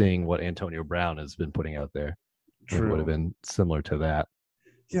seeing what Antonio Brown has been putting out there. If it would have True. been similar to that.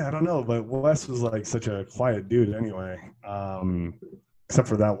 Yeah, I don't know, but Wes was like such a quiet dude anyway. Except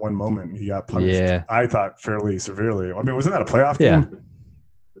for that one moment he got punished. Yeah. I thought fairly severely. I mean, wasn't that a playoff Yeah. game?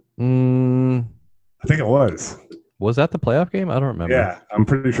 Mm, I think it was. was that the playoff game? I don't remember. Yeah, I'm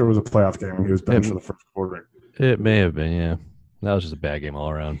pretty sure it was a playoff game when he was benched for the first quarter. It may have been, yeah. That was just a bad game all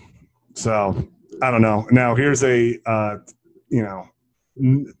around. So I don't know. Now here's a,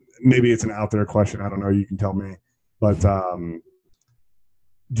 maybe it's an out there question. I don't know. You can tell me. But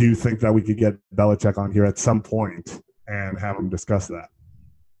do you think that we could get Belichick on here at some point and have him discuss that?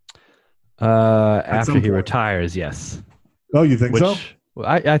 After he retires, yes. Oh, you think so?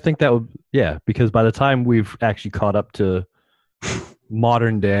 I think that would, yeah, because by the time we've actually caught up to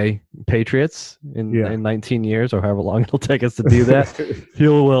modern day Patriots in 19 years or however long it'll take us to do that, he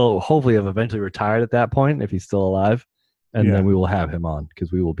will hopefully have eventually retired at that point if he's still alive. And then we will have him on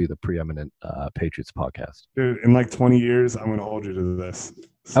because we will be the preeminent Patriots podcast. Dude, in like 20 years, I'm going to hold you to this.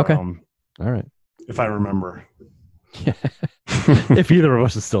 So, okay. All right. If I remember. If either of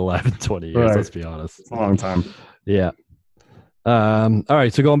us is still alive in 20 years, right. Let's be honest. It's a long time. Yeah. All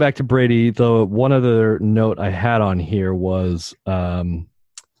right. So going back to Brady, the one other note I had on here was a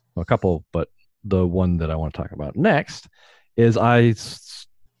couple, but the one that I want to talk about next is I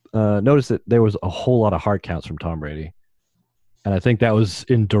noticed that there was a whole lot of hard counts from Tom Brady. And I think that was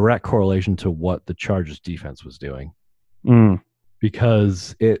in direct correlation to what the Chargers defense was doing.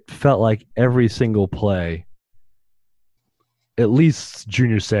 Because it felt like every single play, at least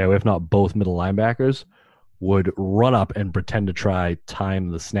Junior Seau, if not both middle linebackers, would run up and pretend to try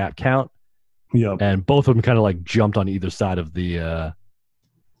time the snap count. Yep. And both of them kind of like jumped on either side of the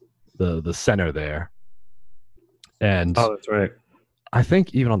center there. And that's right. I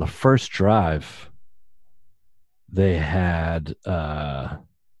think even on the first drive, they had I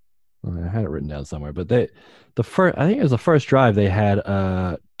had it written down somewhere, but I think it was the first drive they had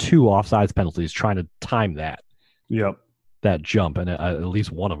 2 offsides penalties trying to time that. Yep. That jump, and at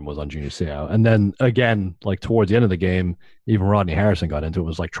least one of them was on Junior Seau. And then again, like towards the end of the game, even Rodney Harrison got into it,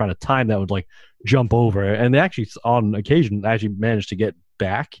 was like trying to time that would like jump over. And they actually on occasion actually managed to get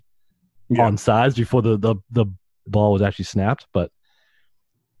back on sides before the ball was actually snapped, but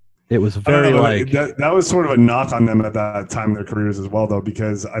it was very that was sort of a knock on them at that time in their careers as well, though,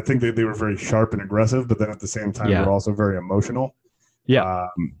 because I think they were very sharp and aggressive, but then at the same time, they were also very emotional. Yeah.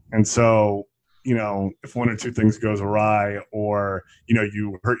 And so, if one or two things goes awry or,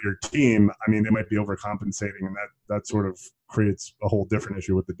 you hurt your team, I mean, they might be overcompensating, and that sort of creates a whole different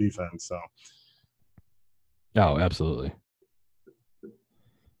issue with the defense. So. Oh, absolutely.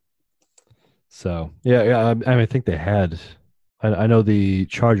 So, yeah. I mean, I think they had. I know the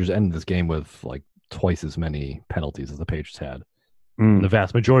Chargers ended this game with like twice as many penalties as the Patriots had. The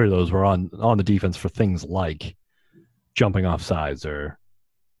vast majority of those were on the defense for things like jumping off sides or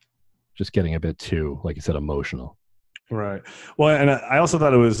just getting a bit too, like you said, emotional. Right. Well, and I also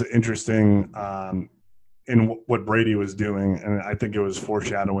thought it was interesting in what Brady was doing, and I think it was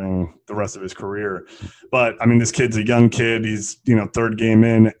foreshadowing the rest of his career. But I mean, this kid's a young kid. He's third game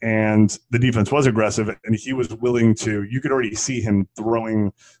in, and the defense was aggressive, and he was willing to. You could already see him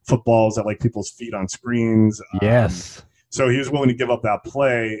throwing footballs at like people's feet on screens. Yes. So he was willing to give up that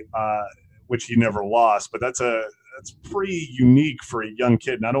play, which he never lost. But that's pretty unique for a young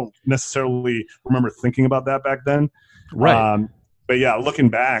kid. And I don't necessarily remember thinking about that back then. Right. But yeah, looking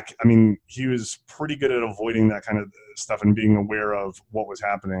back, I mean, he was pretty good at avoiding that kind of stuff and being aware of what was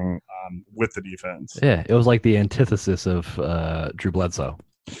happening with the defense. Yeah, it was like the antithesis of Drew Bledsoe.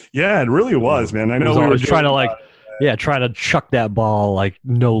 Yeah, it really was, man. I know we were trying to trying to chuck that ball like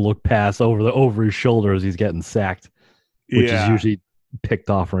no look pass over his shoulder as he's getting sacked, which is usually picked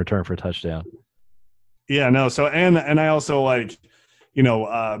off in return for a touchdown. Yeah, no. So and I also like.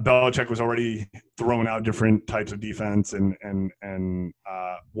 Belichick was already throwing out different types of defense and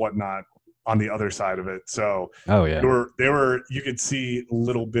whatnot on the other side of it. So they were you could see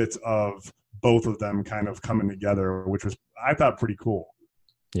little bits of both of them kind of coming together, which was I thought pretty cool.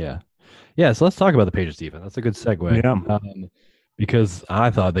 Yeah. So let's talk about the Patriots defense. That's a good segue. Yeah. Because I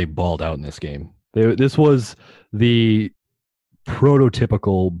thought they balled out in this game. This was the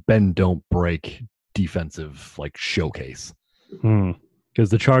prototypical bend don't break defensive like showcase. Because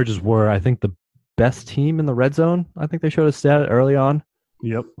the Chargers were, I think, the best team in the red zone. I think they showed a stat early on.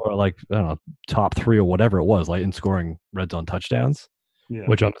 Yep. Or like, I don't know, top 3 or whatever it was, like in scoring red zone touchdowns. Yeah.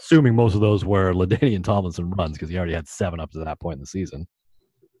 which I'm assuming most of those were LaDainian Tomlinson runs because he already had 7 up to that point in the season.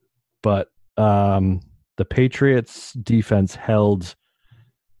 But the Patriots defense held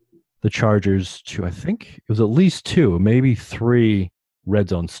the Chargers to, I think it was at least 2, maybe 3 red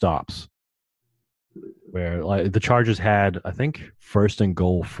zone stops, where like the Chargers had, I think, first and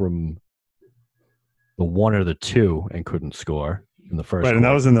goal from the 1 or the 2 and couldn't score in the first. Right, quarter. and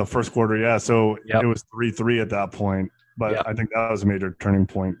that was in the first quarter. Yeah, so Yep. it was 3-3 at that point. But Yep. I think that was a major turning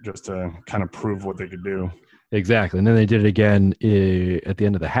point just to kind of prove what they could do. Exactly, and then they did it again at the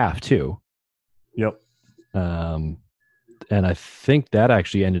end of the half too. Yep. And I think that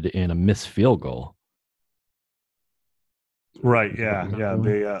actually ended in a missed field goal. Right. Yeah. Yeah.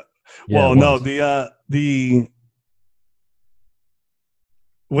 They. Yeah, Well, it no. was. The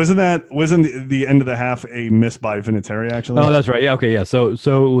wasn't the end of the half a miss by Vinatieri actually? Oh, that's right. Yeah. Okay. Yeah. So it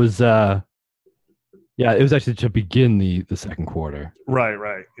was. Yeah, it was actually to begin the second quarter. Right.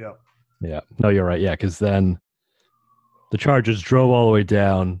 Right. Yeah. Yeah. No, you're right. Yeah, because then the Chargers drove all the way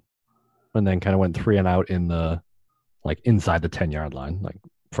down, and then kind of went 3 and out in the inside the 10-yard line, like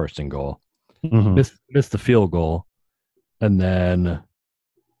first and goal. Mhm. Missed the field goal, and then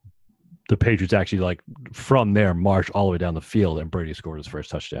the Patriots actually from there marched all the way down the field, and Brady scored his first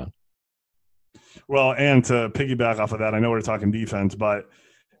touchdown. Well, and to piggyback off of that, I know we're talking defense, but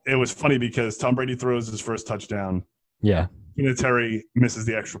it was funny because Tom Brady throws his first touchdown. Yeah. Vinatieri misses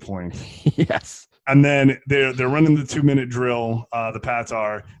the extra point. Yes. And then they're running the 2-minute drill. The Pats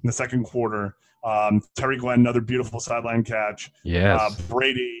are in the second quarter. Terry Glenn, another beautiful sideline catch. Yes.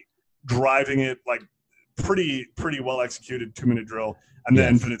 Brady driving it pretty well executed 2-minute drill, and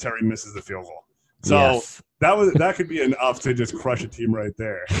then Yes. Vinatieri misses the field goal. So Yes. that could be enough to just crush a team right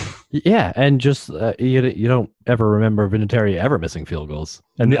there. Yeah, and just you don't ever remember Vinatieri ever missing field goals,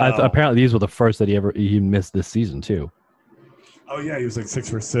 and No. apparently these were the first that he missed this season too. Oh yeah, he was 6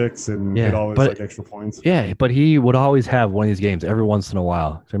 for 6 and Yeah, hit all his but- extra points. Yeah, but he would always have one of these games every once in a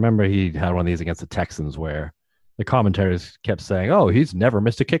while. I remember he had one of these against the Texans where the commentators kept saying, "Oh, he's never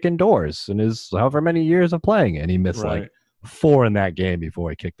missed a kick indoors in his however many years of playing," and he missed Right. 4 in that game before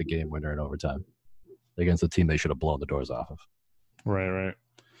he kicked the game winner in overtime against a team they should have blown the doors off of. Right.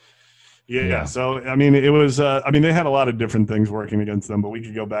 Yeah. Yeah. So I mean, it was. They had a lot of different things working against them, but we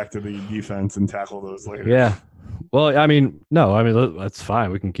could go back to the defense and tackle those later. Yeah. Well, that's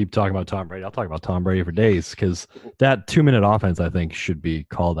fine. We can keep talking about Tom Brady. I'll talk about Tom Brady for days because that 2-minute offense, I think, should be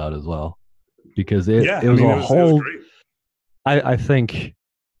called out as well because it was it a was whole. great. I think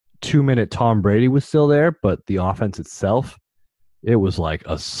 2-minute Tom Brady was still there, but the offense itself, it was like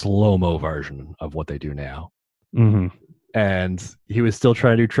a slow-mo version of what they do now. Mm-hmm. And he was still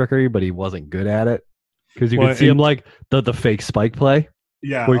trying to do trickery, but he wasn't good at it because you Well, could see him the fake spike play.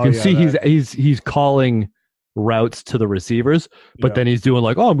 Yeah. Where you can see he's calling routes to the receivers, but then he's doing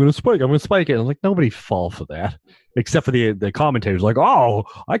I'm going to spike it. And I'm like, nobody fall for that except for the commentators. Like, oh,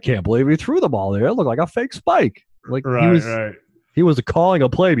 I can't believe he threw the ball there. It looked like a fake spike. Like right. he was calling a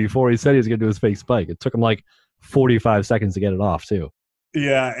play before he said he was going to do his fake spike. It took him 45 seconds to get it off too.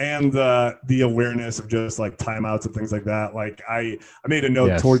 Yeah, and the awareness of just timeouts and things like that. I made a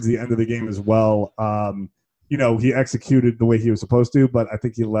note towards the end of the game as well. He executed the way he was supposed to, but I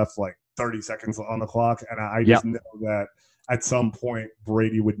think he left 30 seconds on the clock, and I just know that at some point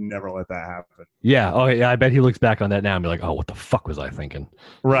Brady would never let that happen. Yeah. Oh, yeah. I bet he looks back on that now and be like, "Oh, what the fuck was I thinking?"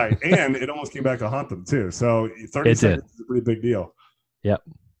 Right, and it almost came back to haunt them too. So 30 seconds is a pretty big deal. Yep.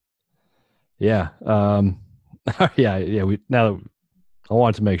 Yeah. Yeah. I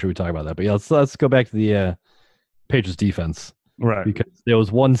wanted to make sure we talk about that, but yeah, let's go back to the Patriots defense, right? Because there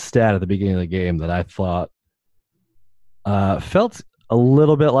was one stat at the beginning of the game that I thought felt a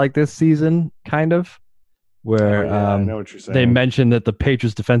little bit like this season, kind of, where I know what you're saying. they mentioned that the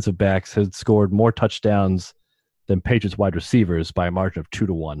Patriots defensive backs had scored more touchdowns than Patriots wide receivers by a margin of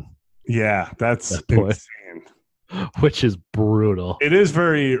 2-1. Yeah, that's insane. Which is brutal. It is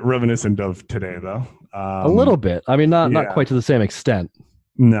very reminiscent of today, though. A little bit. I mean, not quite to the same extent.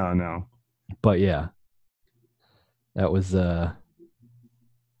 No. But yeah, that was. I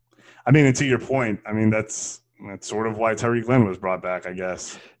mean, and to your point, I mean that's sort of why Terry Glenn was brought back, I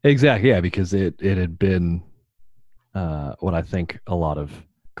guess. Exactly. Yeah, because it had been what I think a lot of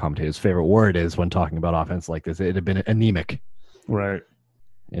commentators' favorite word is when talking about offense like this. It had been anemic. Right.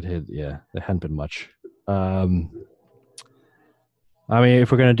 There hadn't been much. I mean,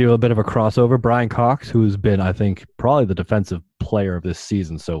 if we're going to do a bit of a crossover, Brian Cox, who's been, I think, probably the defensive player of this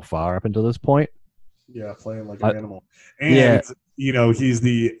season so far up until this point. Yeah, playing like an animal. And, he's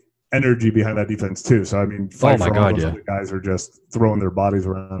the energy behind that defense too. So I mean, those other guys are just throwing their bodies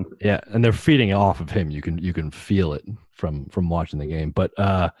around. Yeah, and they're feeding off of him. You can feel it from watching the game. But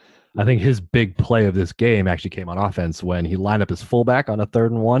I think his big play of this game actually came on offense when he lined up his fullback on a 3rd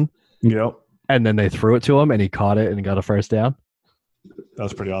and 1. Yep. And then they threw it to him, and he caught it and got a first down. That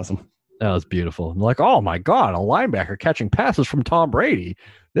was pretty awesome. That was beautiful. And like, oh my God, a linebacker catching passes from Tom Brady.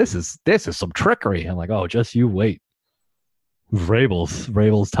 This is some trickery. I'm like, oh, just you wait.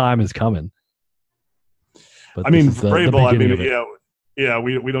 Vrabel's time is coming. But Vrabel,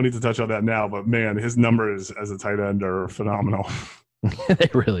 we don't need to touch on that now, but man, his numbers as a tight end are phenomenal. They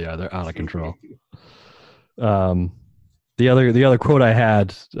really are. They're out of control. The other quote I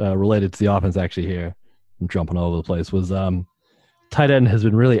had related to the offense actually here, I'm jumping all over the place, was tight end has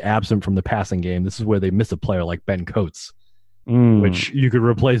been really absent from the passing game. This is where they miss a player like Ben Coates, which you could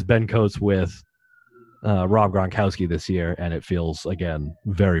replace Ben Coates with Rob Gronkowski this year, and it feels, again,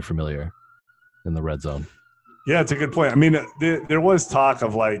 very familiar in the red zone. Yeah, it's a good point. I mean, there was talk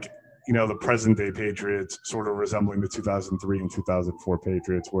of the present-day Patriots sort of resembling the 2003 and 2004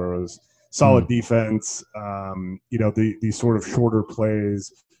 Patriots, where it was solid defense, these sort of shorter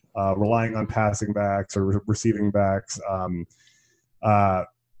plays, relying on passing backs or receiving backs.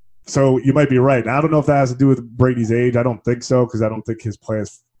 So you might be right. Now, I don't know if that has to do with Brady's age. I don't think so, because I don't think his play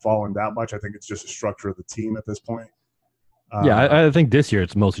has fallen that much. I think it's just a structure of the team at this point. I think this year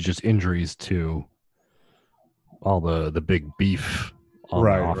it's mostly just injuries to all the big beef on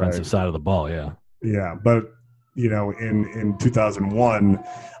the offensive side of the ball. Yeah, but in 2001,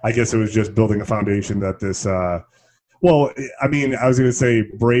 I guess it was just building a foundation that this. I was going to say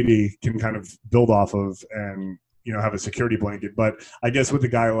Brady can kind of build off of and have a security blanket, but I guess with a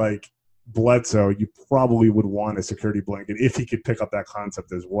guy like Bledsoe, you probably would want a security blanket if he could pick up that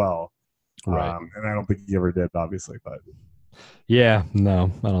concept as well. Right. And I don't think he ever did, obviously, but yeah,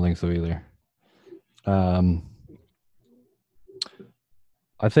 no, I don't think so either. I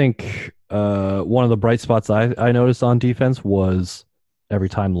think one of the bright spots I noticed on defense was every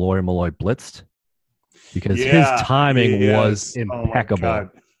time Lawyer Malloy blitzed, because his timing was impeccable. Oh,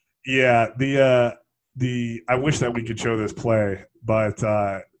 yeah, I wish that we could show this play, but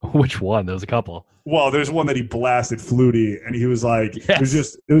which one? There was a couple. Well, there's one that he blasted Flutie, and he was like,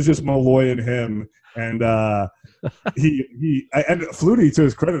 yes. it was just Malloy and him, and and Flutie, to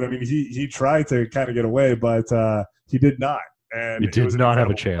his credit, I mean, he tried to kind of get away, but he did not. And he did not have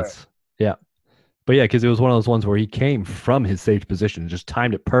a chance. Play. Yeah. But yeah, because it was one of those ones where he came from his safe position and just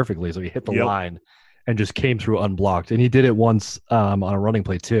timed it perfectly. So he hit the line and just came through unblocked. And he did it once on a running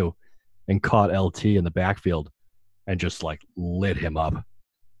play too, and caught LT in the backfield and just lit him up.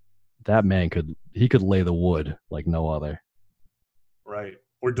 That man could lay the wood like no other. Right.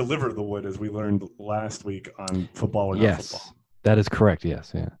 Or deliver the wood, as we learned last week on Football or Not Yes, Football. That is correct.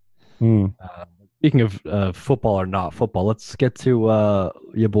 Yes. Yeah. Speaking of football or not football, let's get to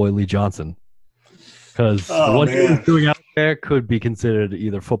your boy Lee Johnson, because what he was doing out there could be considered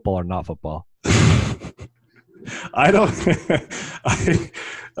either football or not football. I don't.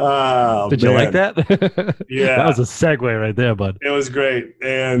 Did you like that? Yeah, that was a segue right there, bud. It was great,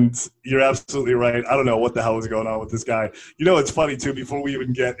 and you're absolutely right. I don't know what the hell was going on with this guy. It's funny too. Before we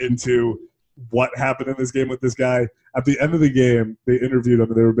even get into what happened in this game with this guy, at the end of the game, they interviewed him,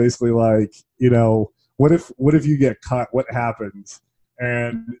 and they were basically like, what if you get caught? What happens?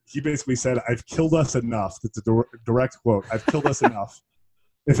 And he basically said, "I've killed us enough." That's a direct quote. "I've killed us enough.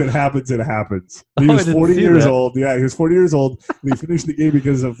 If it happens, it happens." He was 40 years old. Yeah, he was 40 years old, and he finished the game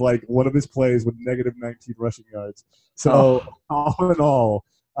because of one of his plays with negative 19 rushing yards. So all in all,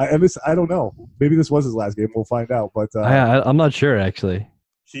 I don't know. Maybe this was his last game. We'll find out. But I'm not sure actually.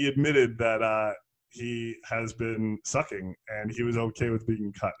 He admitted that he has been sucking, and he was okay with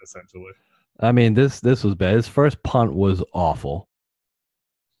being cut, essentially. I mean, this was bad. His first punt was awful,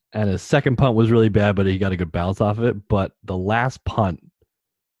 and his second punt was really bad, but he got a good bounce off of it. But the last punt,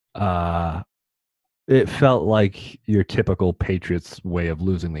 it felt like your typical Patriots way of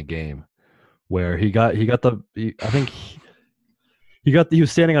losing the game, where he was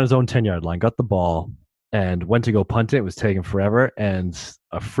standing on his own 10-yard line, got the ball, and went to go punt it. It was taking forever, and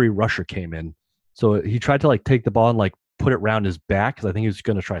a free rusher came in. So he tried to take the ball and put it around his back, because I think he was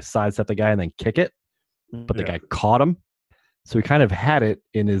going to try to sidestep the guy and then kick it, but the guy caught him. So he kind of had it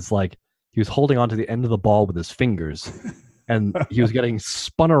in his he was holding onto the end of the ball with his fingers, and he was getting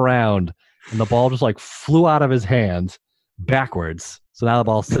spun around, and the ball just flew out of his hand backwards. So now the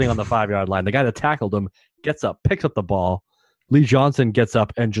ball's sitting on the 5-yard line. The guy that tackled him gets up, picks up the ball. Lee Johnson gets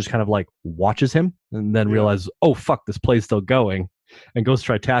up and just kind of watches him, and then realizes, oh fuck, this play's still going, and goes to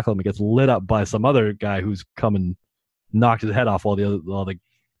try to tackle him. He gets lit up by some other guy who's come and knocked his head off while the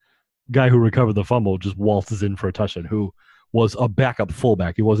guy who recovered the fumble just waltzes in for a touchdown, who was a backup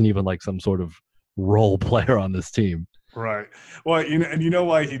fullback. He wasn't even like some sort of role player on this team. Right. Well, you know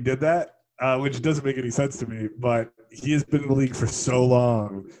why he did that? Which doesn't make any sense to me, but he has been in the league for so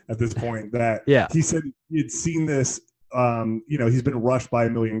long at this point that he said he had seen this. He's been rushed by a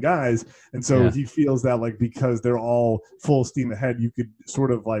million guys, and so he feels that like because they're all full steam ahead, you could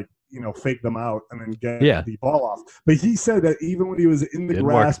sort of like fake them out and then get the ball off. But he said that even when he was in the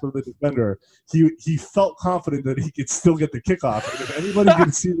grasp of the defender, he felt confident that he could still get the kickoff. And if anybody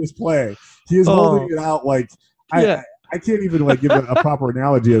can see this play, he is holding it out like I can't even like give a proper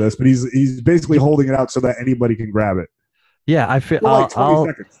analogy of this, but he's basically holding it out so that anybody can grab it. Yeah, I feel like 20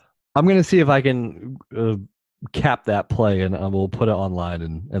 seconds. I'm going to see if I can cap that play, and we'll put it online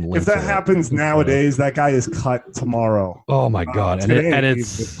and link. If that happens nowadays, that guy is cut tomorrow. Oh my god!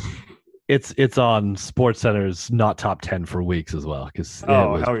 It's on SportsCenter's not top 10 for weeks as well because it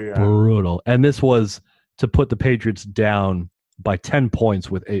was brutal. And this was to put the Patriots down by 10 points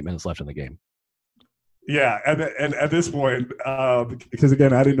with 8 minutes left in the game. Yeah, and at this point, because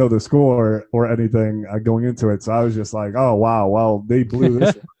again, I didn't know the score or anything going into it, so I was just like, "Oh wow, well they blew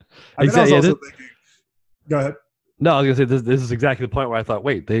this." I was also thinking, go ahead. No, I was gonna say this is exactly the point where I thought,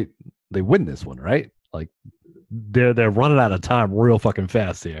 wait, they win this one, right? Like they're running out of time real fucking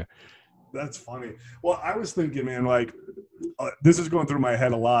fast here. That's funny. Well, I was thinking, man, like this is going through my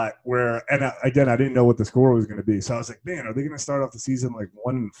head a lot. Again, I didn't know what the score was going to be, so I was like, man, are they going to start off the season like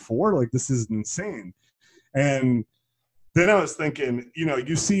 1-4? Like this is insane. And then I was thinking,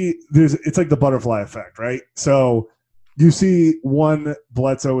 you see, it's like the butterfly effect, right? So you see one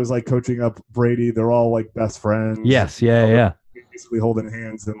Bledsoe is like coaching up Brady. They're all like best friends. Yes, yeah. Basically holding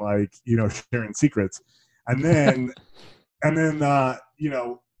hands and like sharing secrets, and then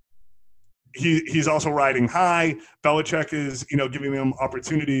he's also riding high. Belichick is giving him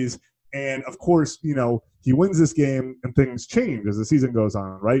opportunities, and of course he wins this game and things change as the season goes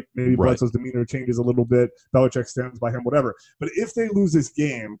on, right? Maybe Bledsoe's demeanor changes a little bit. Belichick stands by him, whatever. But if they lose this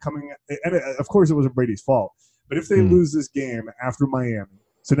game and of course it wasn't Brady's fault, but if they lose this game after Miami,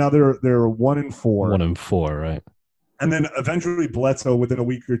 so now they're 1-4. 1-4, right? And then eventually Bledsoe within a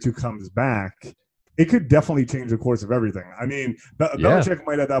week or two comes back. It could definitely change the course of everything. I mean, Belichick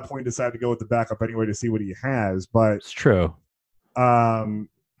might at that point decide to go with the backup anyway to see what he has, but it's true.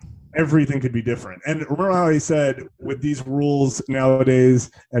 Everything could be different. And remember how he said with these rules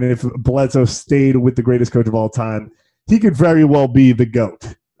nowadays, and if Bledsoe stayed with the greatest coach of all time, he could very well be the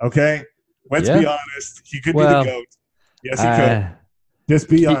GOAT. Okay? Let's be honest. He could be the GOAT. Yes, he could. Just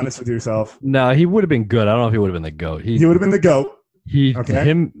be honest with yourself. No, he would have been good. I don't know if he would have been the GOAT. He would have been the GOAT.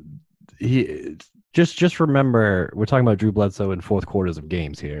 Just remember, we're talking about Drew Bledsoe in fourth quarters of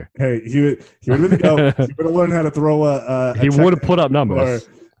games here. Hey, he would have been the GOAT. He would have learned how to throw he would have put up numbers.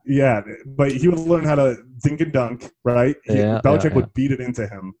 But he would learn how to dink and dunk, right? Belichick would beat it into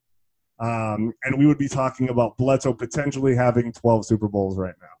him. And we would be talking about Bledsoe potentially having 12 Super Bowls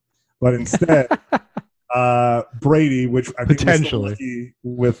right now. But instead, Brady, which I think is lucky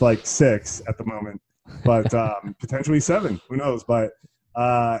with like 6 at the moment, but potentially 7. Who knows? But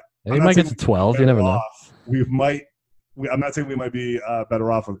he might get to 12. You never know. I'm not saying we might be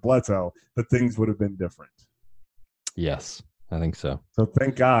better off with Bledsoe, but things would have been different. Yes. I think so. So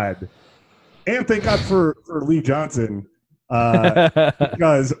thank God. And thank God for Lee Johnson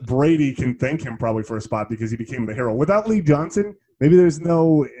because Brady can thank him probably for a spot because he became the hero. Without Lee Johnson, maybe there's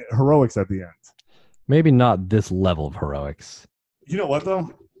no heroics at the end. Maybe not this level of heroics. You know what,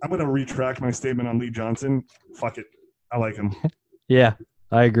 though? I'm going to retract my statement on Lee Johnson. Fuck it. I like him. Yeah,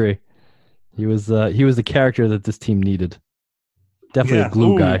 I agree. He was the character that this team needed. Definitely a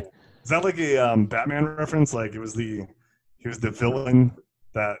glue guy. Is that like a Batman reference? Like he was the villain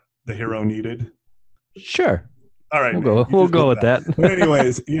that the hero needed? Sure. All right. We'll go with that. But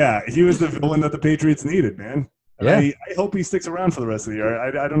anyways, he was the villain that the Patriots needed, man. Yeah. I hope he sticks around for the rest of the year.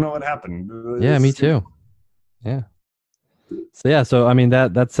 I don't know what happened. Yeah, me too. Yeah. So I mean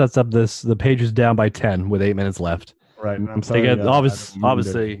that sets up the Patriots down by 10 with 8 minutes left. Right, and I'm sorry. They get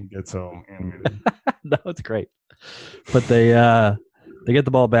obviously get so animated. No, it's great. But they get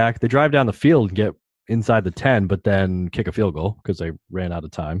the ball back. They drive down the field and get inside the 10, but then kick a field goal because they ran out of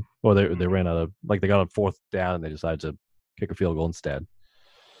time, or they ran out of they got on 4th down and they decided to kick a field goal instead.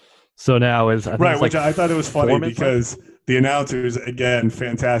 So now I thought it was funny because the announcers, again,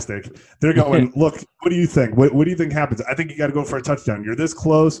 fantastic. They're going, look, what do you think? What do you think happens? I think you got to go for a touchdown. You're this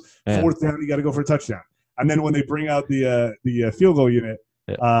close. 4th down, you got to go for a touchdown. And then when they bring out the field goal unit,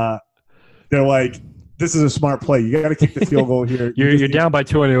 they're like, this is a smart play. You got to kick the field goal here. You're down by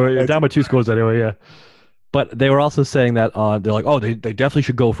 2 anyway. You're down by 2 scores anyway, yeah. But they were also saying that they're like, oh, they definitely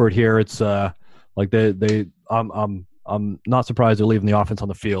should go for it here. It's like I'm not surprised they're leaving the offense on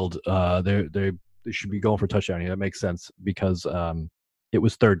the field. They should be going for a touchdown here. That makes sense because it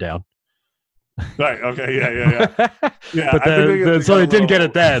was third down. Right. Okay. Yeah. Yeah. But so they didn't get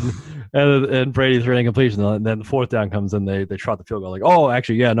it then, and Brady's running completion, and then the fourth down comes and they trot the field goal. Like, oh,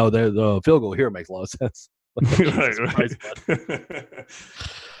 actually, yeah, no, the field goal here makes a lot of sense. Right.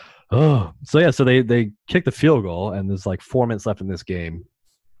 Oh, so yeah, so they kick the field goal, and there's like 4 minutes left in this game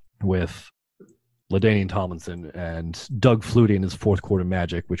with LaDainian Tomlinson and Doug Flutie in his fourth quarter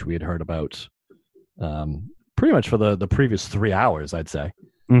magic, which we had heard about pretty much for the previous 3 hours, I'd say.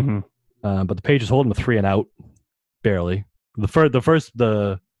 Mm-hmm. But the Patriots hold him a 3-and-out, barely. The first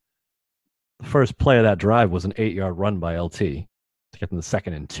play of that drive was an 8-yard run by LT to get them the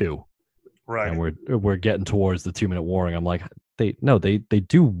 2nd and 2. Right. And we're getting towards the 2-minute warning. I'm like, they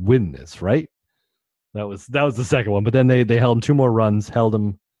do win this, right? That was the second one. But then they held him 2 more runs, held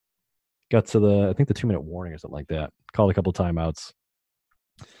him, got to the 2-minute warning or something like that. Called a couple timeouts.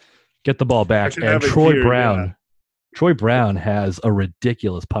 Get the ball back, and Troy Brown has a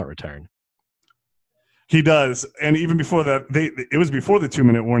ridiculous punt return. He does, and even before that, it was before the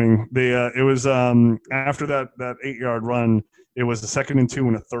 2-minute warning. It was after that 8-yard run. It was the 2nd and 2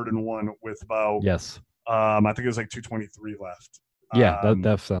 and a 3rd and 1 with about I think it was like 2:23 left. Yeah,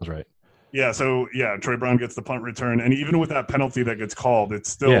 that sounds right. Yeah, so yeah, Troy Brown gets the punt return, and even with that penalty that gets called, it's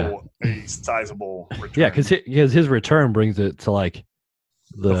still a sizable return. Yeah, because his return brings it to like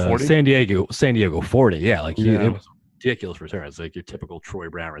the 40? San Diego 40. Yeah, like it was a ridiculous return. It's like your typical Troy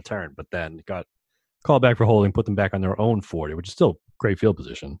Brown return, but then got called back for holding, put them back on their own 40, which is still great field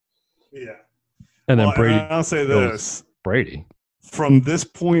position. Yeah, and then Brady. And I'll say this: Brady, from this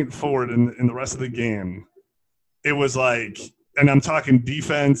point forward in the rest of the game, it was like, and I'm talking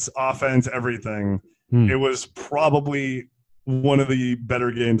defense, offense, everything. It was probably one of the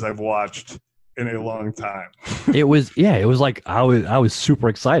better games I've watched in a long time. It was like I was super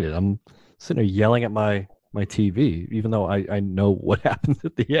excited. I'm sitting there yelling at my TV, even though I know what happened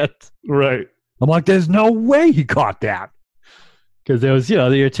at the end. Right. I'm like, there's no way he caught that. Because there was,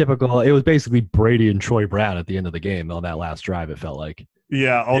 your typical, it was basically Brady and Troy Brown at the end of the game on that last drive, it felt like.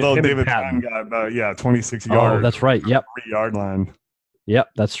 Yeah, although David Patton got about 26 yards. Oh, that's right. Yep. 3-yard line. Yep,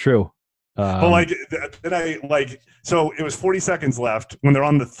 that's true. But so it was 40 seconds left when they're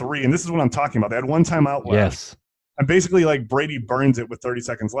on the 3, and this is what I'm talking about. They had one timeout left. Yes. And basically, like, Brady burns it with 30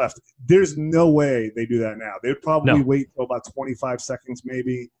 seconds left. There's no way they do that now. They would probably wait till about 25 seconds,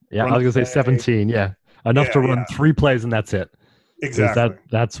 maybe. Yeah, I was going to say 17. Yeah, enough to run 3 plays, and that's it. Exactly.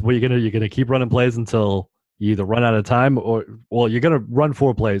 That's what you're gonna keep running plays until you either run out of time or you're gonna run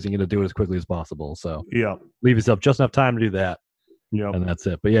 4 plays and you're gonna do it as quickly as possible. So leave yourself just enough time to do that. Yeah, and that's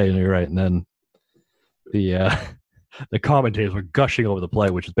it. But yeah, you're right. And then the commentators were gushing over the play,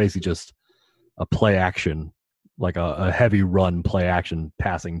 which is basically just a play action, like a heavy run play action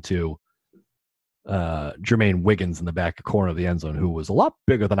passing to Jermaine Wiggins in the back corner of the end zone, who was a lot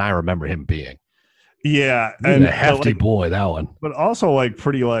bigger than I remember him being. Yeah, and a hefty boy, that one. But also like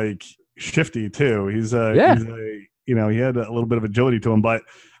pretty like shifty too. He's he had a little bit of agility to him, but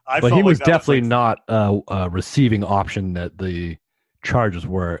he was definitely not a receiving option that the Chargers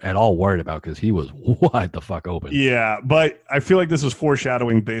were at all worried about because he was wide the fuck open. Yeah, but I feel like this was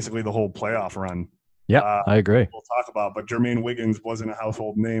foreshadowing basically the whole playoff run. Yeah, I agree. We'll talk about, but Jermaine Wiggins wasn't a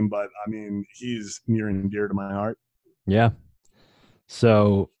household name, but I mean, he's near and dear to my heart. Yeah.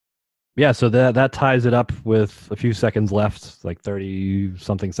 So that ties it up with a few seconds left, like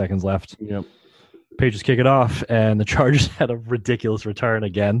 30-something seconds left. Yep. Patriots kick it off, and the Chargers had a ridiculous return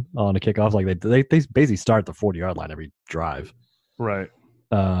again on a kickoff. Like they basically start at the 40-yard line every drive. Right.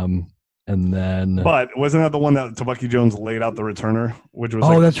 And then, but wasn't that the one that Tabucky Jones laid out the returner, which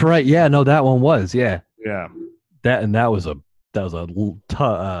was? That's right. Yeah, no, that one was. Yeah. Yeah. That was a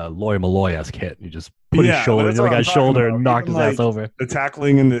Loy Malloy-esque hit. You just put his shoulder into the guy's shoulder and knocked his ass over. The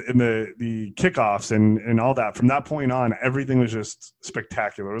tackling and the kickoffs and all that. From that point on, everything was just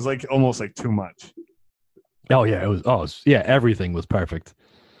spectacular. It was like almost like too much. Oh yeah, it was. Everything was perfect.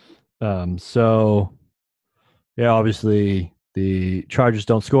 So yeah, obviously the Chargers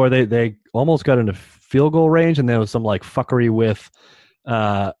don't score. They almost got into field goal range, and there was some like fuckery with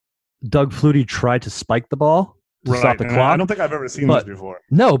Doug Flutie tried to spike the ball to stop the clock. I don't think I've ever seen this before.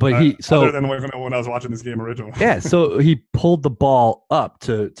 No, but other than when I was watching this game originally. Yeah, so he pulled the ball up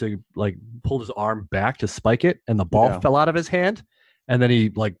to like pulled his arm back to spike it, and the ball fell out of his hand, and then he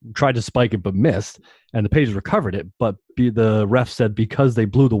like tried to spike it but missed, and the Patriots recovered it, but the ref said because they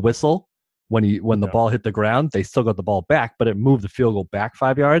blew the whistle when the ball hit the ground, they still got the ball back, but it moved the field goal back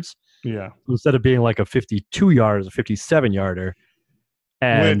 5 yards. Yeah. Instead of being like a 52-yarder, a 57-yarder,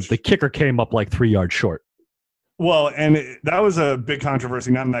 and the kicker came up like 3 yards short. Well, and that was a big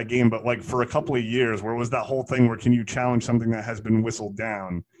controversy, not in that game, but like for a couple of years, where it was that whole thing where can you challenge something that has been whistled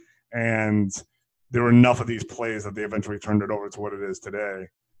down? And there were enough of these plays that they eventually turned it over to what it is today,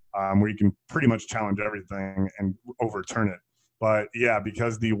 where you can pretty much challenge everything and overturn it. But yeah,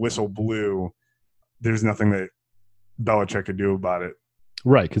 because the whistle blew, there's nothing that Belichick could do about it.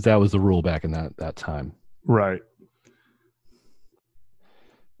 Right, because that was the rule back in that time. Right.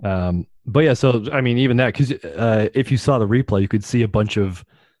 But yeah, so I mean, even that, because if you saw the replay, you could see a bunch of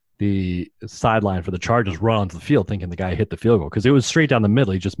the sideline for the Chargers run onto the field thinking the guy hit the field goal because it was straight down the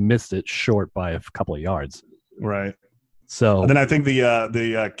middle. He just missed it short by a couple of yards. Right. So and then I think the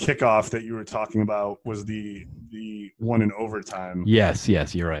kickoff that you were talking about was the one in overtime. Yes,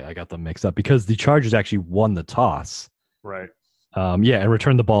 you're right. I got them mixed up because the Chargers actually won the toss. Right. And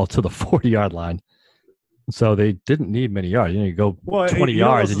returned the ball to the 40-yard line. So they didn't need many yards. You go 20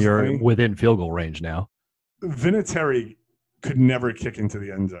 yards and you're within field goal range now. Vinatieri could never kick into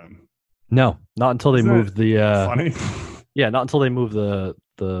the end zone. No, not until they moved the funny. Yeah, not until they moved the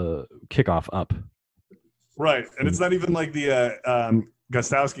kickoff up. Right. And it's not even like the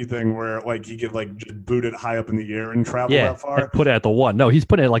Gostowski thing where like he could like just boot it high up in the air and travel that far. And put it at the 1. No, he's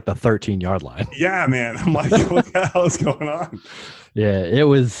putting it at like the 13-yard line. Yeah, man. I'm like, what the hell is going on? Yeah, it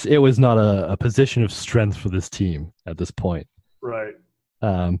was not a position of strength for this team at this point. Right.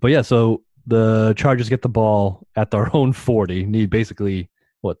 But yeah, so the Chargers get the ball at their own 40, need basically,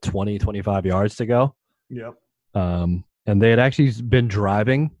 20, 25 yards to go. Yep. And they had actually been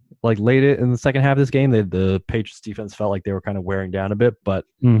driving like late in the second half of this game. The Patriots defense felt like they were kind of wearing down a bit, but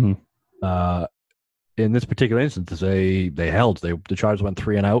in this particular instance, they held. The Chargers went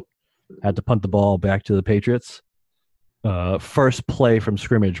 3 and out, had to punt the ball back to the Patriots. First play from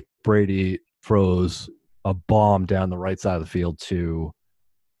scrimmage, Brady throws a bomb down the right side of the field to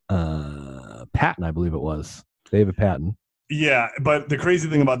Patton, I believe it was. David Patton. Yeah, but the crazy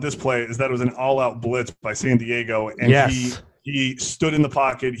thing about this play is that it was an all-out blitz by San Diego, and he stood in the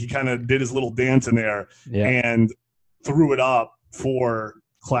pocket. He kind of did his little dance in there and threw it up for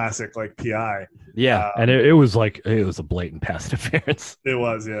classic like PI. Yeah, and it was a blatant pass interference. It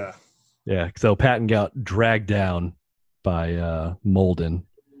was, yeah. Yeah, so Patton got dragged down by Molden,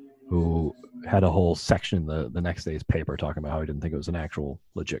 who had a whole section in the next day's paper talking about how he didn't think it was an actual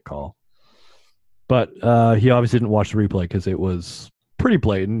legit call. But he obviously didn't watch the replay because it was pretty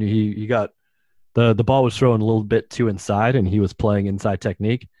blatant. He got the ball was thrown a little bit too inside, and he was playing inside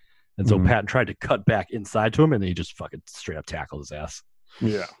technique. And so Patton tried to cut back inside to him, and he just fucking straight up tackled his ass.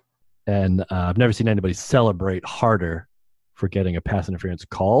 Yeah. And I've never seen anybody celebrate harder for getting a pass interference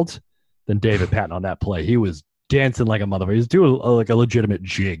called than David Patton on that play. He was dancing like a motherfucker. He was doing like a legitimate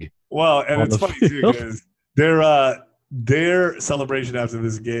jig. Well, and it's funny too because their celebration after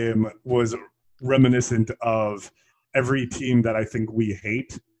this game was reminiscent of every team that I think we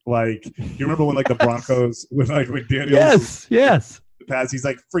hate. Like, you remember when like the Broncos with like McDaniels? Yes. Pass, he's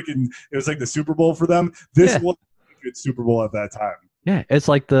like freaking. It was like the Super Bowl for them. This was a good Super Bowl at that time. Yeah, it's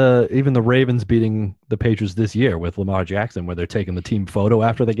like even the Ravens beating the Patriots this year with Lamar Jackson, where they're taking the team photo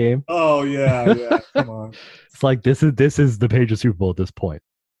after the game. Oh yeah. Come on. It's like this is the Patriots Super Bowl at this point.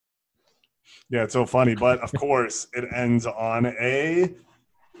 Yeah, it's so funny, but of course it ends on a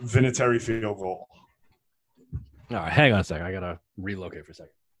Vinatieri field goal. All right, hang on a second. I gotta relocate for a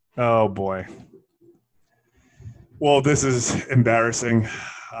second. Oh boy. Well, this is embarrassing.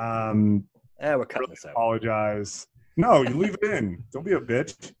 We're cutting this out. Apologize. No, you leave it in. Don't be a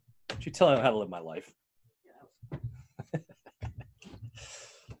bitch. You tell me how to live my life.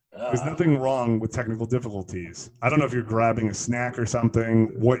 There's nothing wrong with technical difficulties. I don't know if you're grabbing a snack or something,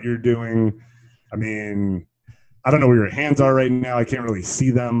 what you're doing. I mean, I don't know where your hands are right now. I can't really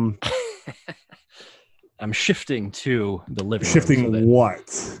see them. I'm shifting to the living room. Shifting so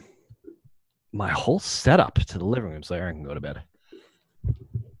what? My whole setup to the living room so Aaron can go to bed.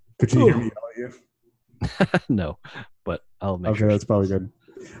 Could you hear me yell at you? No, but I'll make sure. Okay, that's probably good.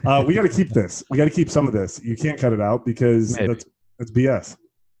 We got to keep this. We got to keep some of this. You can't cut it out because that's BS.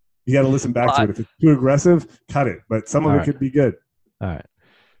 You got to listen back to it. If it's too aggressive, cut it. But some of it could be good. All right.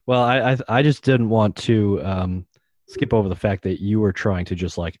 Well, I just didn't want to skip over the fact that you were trying to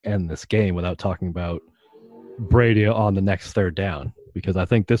just like end this game without talking about Brady on the next third down, because I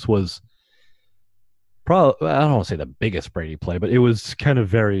think this was probably, I don't want to say the biggest Brady play, but it was kind of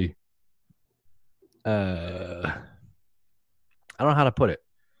very, I don't know how to put it.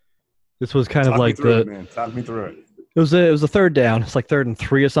 This was kind of like Talk me through it. It was a third down. It's like 3rd and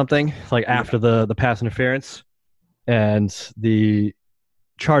 3 or something, like after the pass interference, and the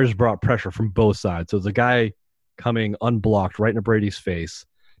Chargers brought pressure from both sides. So there's a guy coming unblocked right into Brady's face.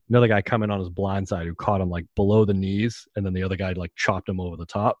 Another guy coming on his blind side who caught him like below the knees, and then the other guy like chopped him over the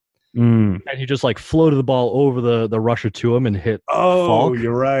top. And he just like floated the ball over the rusher to him and hit Falk.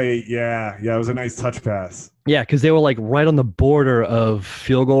 You're right. Yeah. It was a nice touch pass. Yeah, because they were like right on the border of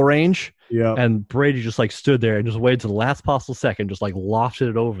field goal range. Yeah. And Brady just like stood there and just waited to the last possible second, just like lofted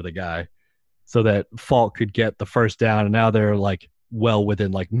it over the guy so that Falk could get the first down. And now they're like well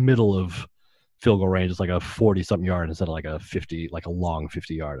within like middle of field goal range. It's like a 40-something yard instead of like a 50, like a long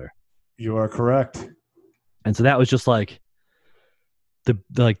 50-yarder. You are correct. And so that was just like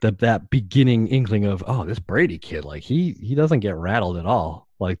that beginning inkling of, oh, this Brady kid, like he doesn't get rattled at all.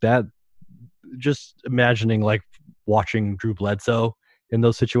 Like that, just imagining like watching Drew Bledsoe in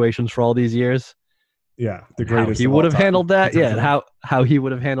those situations for all these years. Yeah, the greatest. How he would have handled that. Yeah, and how he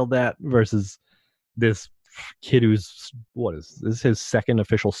would have handled that versus this kid who's this is his second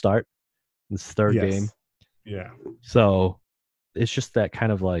official start, his third game. Yeah. So it's just that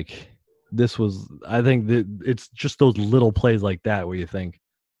kind of like, this was, I think that it's just those little plays like that where you think,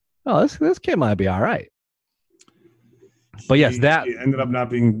 oh, this kid might be all right. But yes, that it ended up not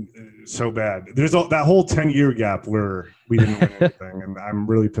being so bad. There's that whole 10-year gap where we didn't win anything, and I'm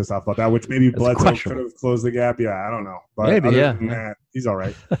really pissed off about that. Which maybe Bledsoe could have closed the gap. Yeah, I don't know, but maybe other than that, he's all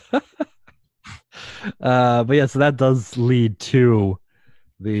right. But yeah, so that does lead to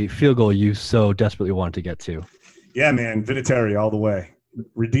the field goal you so desperately wanted to get to. Yeah, man, Vinatieri all the way.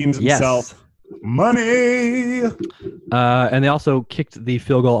 Redeems himself. Yes. Money. And they also kicked the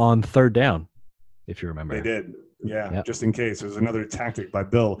field goal on third down, if you remember. They did. Yeah, yep. Just in case. It was another tactic by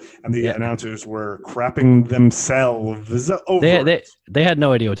Bill. And the announcers were crapping themselves over. They had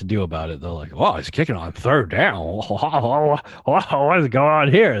no idea what to do about it. They're like, oh, he's kicking on third down. What is going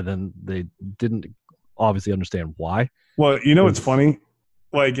on here? Then they didn't obviously understand why. Well, you know what's funny?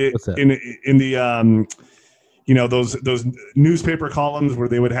 Like in the those newspaper columns where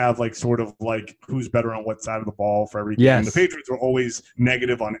they would have like sort of like who's better on what side of the ball for every game. Yes. The Patriots were always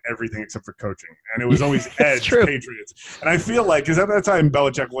negative on everything except for coaching, and it was always edge Patriots. And I feel like because at that time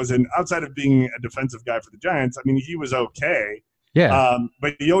Belichick wasn't, outside of being a defensive guy for the Giants, I mean he was okay. Yeah.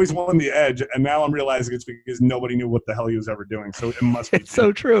 But he always won the edge, and now I'm realizing it's because nobody knew what the hell he was ever doing. So it must be. It's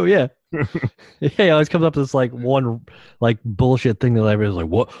so true. Yeah. Yeah. He always comes up with this like one like bullshit thing that everybody's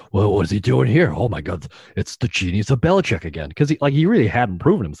like, what is he doing here? Oh my God, it's the genius of Belichick again. Because he really hadn't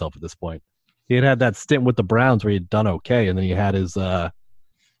proven himself at this point. He had that stint with the Browns where he'd done okay, and then he had his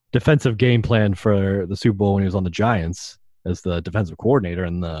defensive game plan for the Super Bowl when he was on the Giants as the defensive coordinator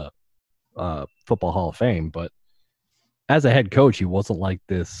in the Football Hall of Fame, but. As a head coach, he wasn't like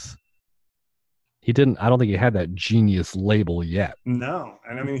this. I don't think he had that genius label yet. No.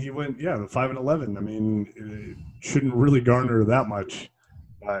 And I mean, he went, the 5-11. I mean, it shouldn't really garner that much.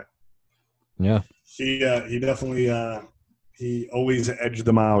 But yeah. He definitely, he always edged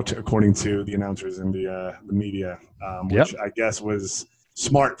them out, according to the announcers and the media, which I guess was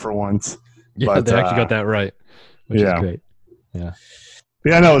smart for once. Yeah, but, they actually got that right, which is great. Yeah.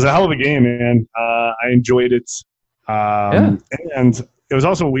 Yeah, no, it was a hell of a game, man. I enjoyed it. And it was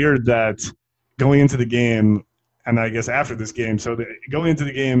also weird that going into the game, and I guess after this game, going into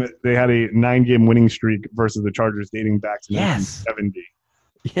the game, they had a 9-game winning streak versus the Chargers dating back to 1970.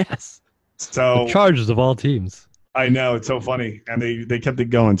 Yes. So the Chargers of all teams. I know, it's so funny. And they kept it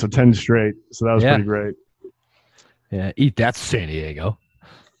going. So 10 straight. So that was pretty great. Yeah, eat that, San Diego.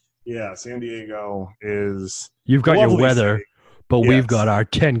 Yeah, San Diego is You've got your weather, city. But we've got our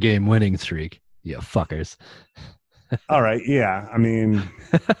 10-game winning streak. You fuckers. All right, yeah. I mean,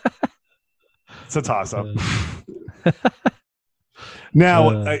 it's a toss-up.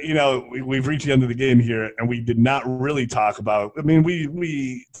 Now, we've reached the end of the game here, and we did not really talk about – I mean,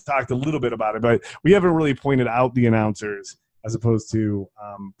 we talked a little bit about it, but we haven't really pointed out the announcers as opposed to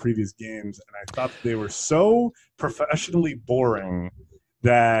previous games. And I thought they were so professionally boring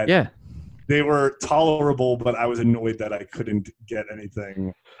that they were tolerable, but I was annoyed that I couldn't get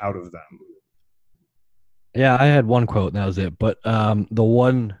anything out of them. Yeah, I had one quote, and that was it. But the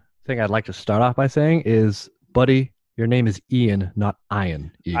one thing I'd like to start off by saying is, buddy, your name is Ian, not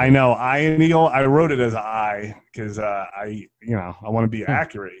Ian Eagle. I know, Ian Eagle. I wrote it as I because I want to be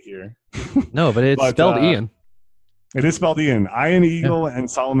accurate here. No, but it's spelled Ian. It is spelled Ian. Ian Eagle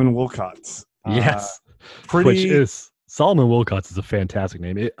and Solomon Wilcots. Yes. Which is Solomon Wilcots is a fantastic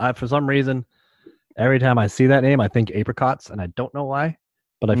name. For some reason, every time I see that name, I think apricots, and I don't know why,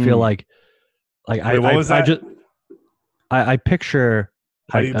 but I feel like Wait, what was that? I picture.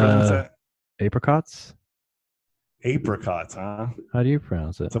 How do you pronounce that? Apricots. Apricots, huh? How do you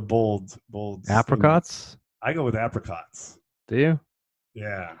pronounce it? It's a bold. Apricots. I go with apricots. Do you?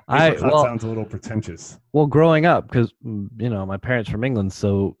 Yeah. Well, sounds a little pretentious. Well, growing up, because my parents from England,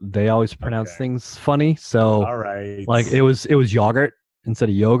 so they always pronounce things funny. So, All right. like it was yogurt instead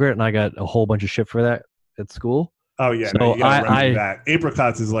of yogurt, and I got a whole bunch of shit for that at school. Oh yeah, so no, you gotta remember that.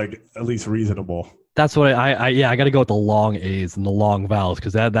 Apricots is like at least reasonable. That's what I got to go with the long A's and the long vowels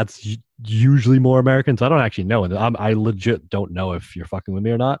because that's usually more American. So I don't actually know, and I legit don't know if you're fucking with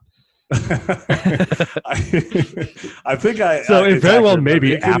me or not. I think So it very well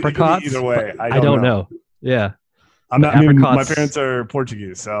maybe apricots. Either way, I don't know. Yeah, my parents are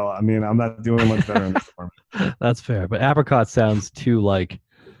Portuguese, so I mean, I'm not doing much better in this form. That's fair, but apricot sounds too like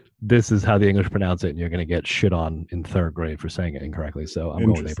this is how the English pronounce it, and you're going to get shit on in third grade for saying it incorrectly. So I'm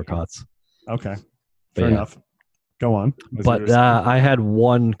going with apricots. Okay, fair enough. Go on. But I had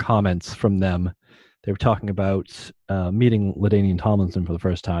one comment from them. They were talking about meeting LaDainian Tomlinson for the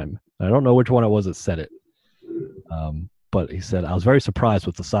first time. I don't know which one it was that said it, but he said, I was very surprised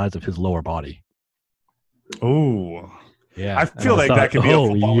with the size of his lower body. Oh, yeah. I feel like that could be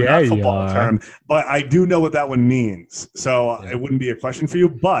a football term, but I do know what that one means. So it wouldn't be a question for you,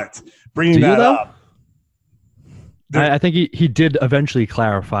 but bringing that up. I think he did eventually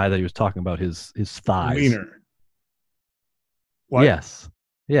clarify that he was talking about his thighs. Leaner. What? Yes.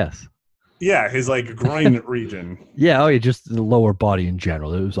 Yeah, his like groin region. Yeah, just the lower body in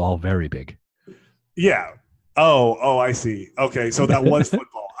general. It was all very big. Yeah. Oh, I see. Okay, so that was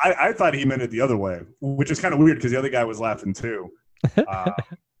football. I thought he meant it the other way, which is kind of weird because the other guy was laughing too.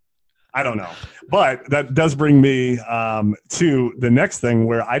 I don't know. But that does bring me to the next thing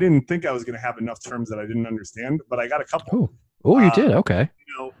where I didn't think I was going to have enough terms that I didn't understand, but I got a couple. Oh, you did? Okay.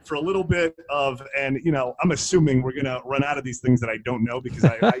 For a little bit of, and I'm assuming we're going to run out of these things that I don't know because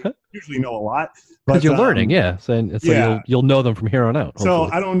I usually know a lot. Because you're learning, yeah. So you'll know them from here on out. Hopefully. So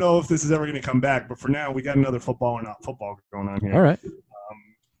I don't know if this is ever going to come back, but for now we got another football or not football going on here. All right.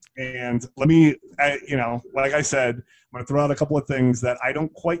 And let me, like I said, I'm going to throw out a couple of things that I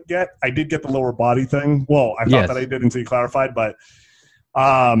don't quite get. I did get the lower body thing. Well, I thought that I did until you clarified, but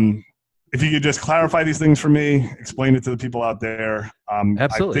if you could just clarify these things for me, explain it to the people out there.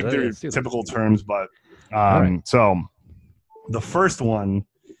 Absolutely. I think they're typical terms, but so the first one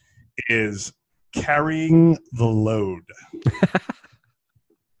is carrying the load.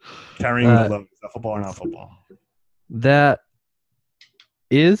 Carrying the load. Is that football or not football? That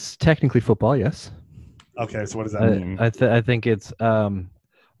is technically football, yes. Okay, so what does that mean? I think it's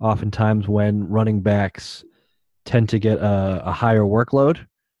oftentimes when running backs tend to get a higher workload.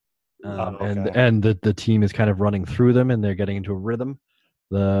 And the team is kind of running through them and they're getting into a rhythm.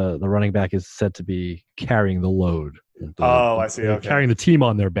 The running back is said to be carrying the load. I see. Okay. Carrying the team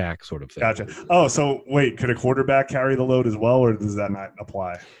on their back sort of thing. Gotcha. Oh, so wait, could a quarterback carry the load as well, or does that not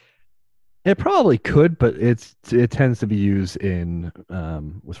apply? It probably could, but it tends to be used in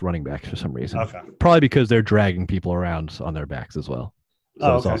with running backs for some reason. Okay. Probably because they're dragging people around on their backs as well.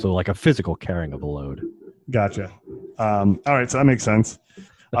 So it's also like a physical carrying of a load. Gotcha. All right, so that makes sense.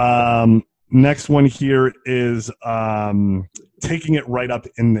 Next one here is taking it right up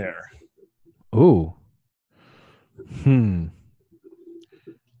in there. Ooh.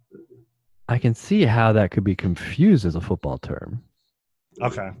 I can see how that could be confused as a football term.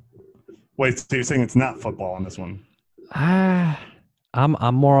 Okay. Wait, so you're saying it's not football on this one?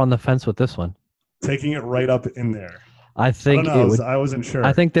 I'm more on the fence with this one. Taking it right up in there. I think I wasn't sure.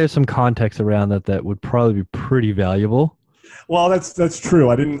 I think there's some context around that would probably be pretty valuable. Well, that's true.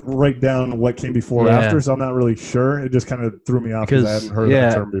 I didn't write down what came before or after, so I'm not really sure. It just kind of threw me off because I hadn't heard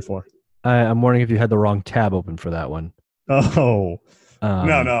that term before. I'm wondering if you had the wrong tab open for that one. Oh.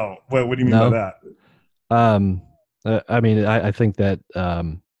 No. What do you mean by that? I mean, I think that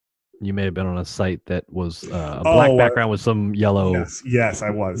you may have been on a site that was a black background with some yellow. Yes, I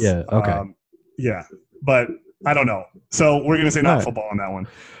was. Yeah, okay. Yeah, but I don't know. So we're going to say not football on that one.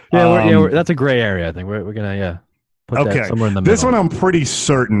 Yeah, that's a gray area, I think. We're going to, put that somewhere in the middle. This one I'm pretty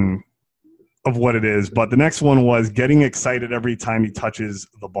certain of what it is, but the next one was getting excited every time he touches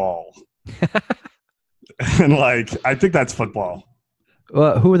the ball. And I think that's football.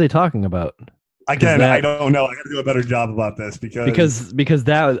 Well, who are they talking about? Again, I don't know. I got to do a better job about this because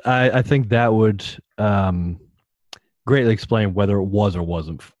that I think that would greatly explain whether it was or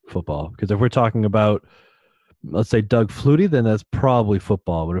wasn't football. Because if we're talking about, let's say, Doug Flutie, then that's probably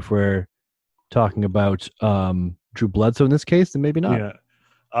football. But if we're talking about Drew Bledsoe in this case, then maybe not. Yeah.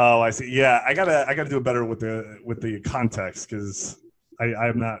 Oh, I see. Yeah, I gotta do it better with the context because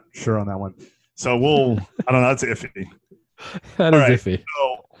I'm not sure on that one. So I don't know. That's iffy. That is iffy.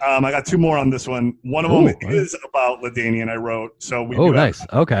 So I got two more on this one. One of them is about LaDainian. I wrote. So we. Oh, nice.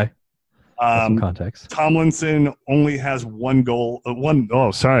 Okay. Some context. Tomlinson only has one goal.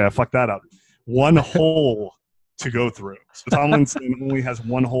 I fucked that up. One hole to go through. So Tomlinson only has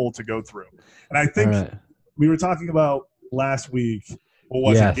one hole to go through. And I think we were talking about last week, what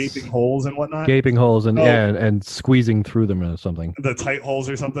was it, gaping holes and whatnot? Gaping holes and squeezing through them or something. The tight holes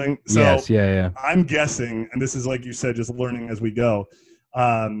or something. So yes, yeah. I'm guessing, and this is like you said, just learning as we go,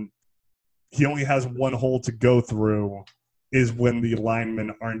 he only has one hole to go through is when the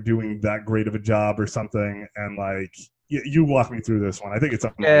linemen aren't doing that great of a job or something. And like, you walk me through this one. I think it's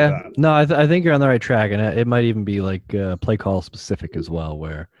something like that. No, I think you're on the right track. And it might even be like play call specific as well,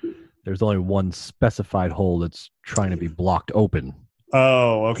 where there's only one specified hole that's trying to be blocked open.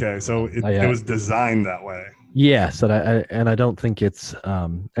 Oh, okay. So it was designed that way. Yes, and I don't think it's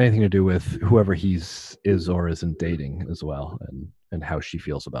anything to do with whoever is or isn't dating as well, and how she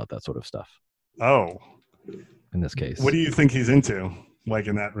feels about that sort of stuff. Oh. In this case. What do you think he's into, like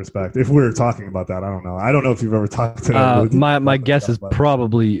in that respect? If we're talking about that, I don't know. I don't know if you've ever talked to him. My guess is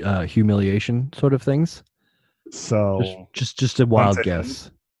probably humiliation sort of things. So just a wild guess.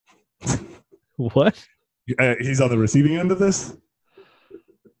 What? He's on the receiving end of this?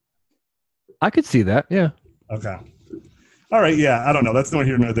 I could see that, yeah. Okay. All right, yeah, I don't know. That's not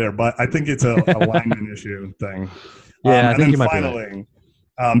here nor there, but I think it's a lineman issue thing. Yeah, I think and you then might finally, be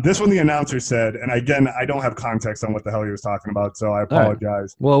right. This one the announcer said, and again, I don't have context on what the hell he was talking about, so I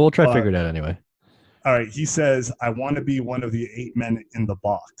apologize. Right. Well, we'll try to figure it out anyway. All right, he says, I want to be one of the 8 men in the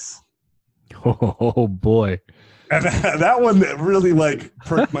box. Oh, boy. And that one really, like,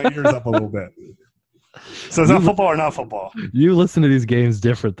 perked my ears up a little bit. So is that football or not football? You listen to these games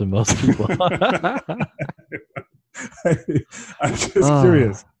different than most people. I'm just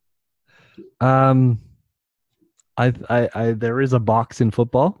curious. There is a box in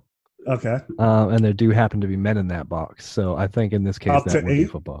football. Okay. And there do happen to be men in that box. So I think in this case up that to would be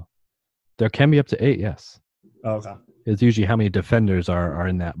 8? football. There can be up to 8, yes. Okay. It's usually how many defenders are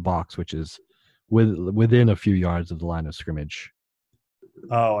in that box, which is within a few yards of the line of scrimmage.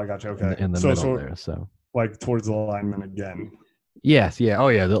 Oh, I got you. Okay. In the middle there. So like towards the lineman again. Yes. Yeah. Oh,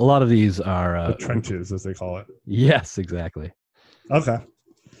 yeah. A lot of these are the trenches, as they call it. Yes, exactly. Okay.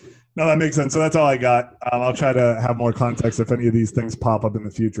 No, that makes sense. So that's all I got. I'll try to have more context if any of these things pop up in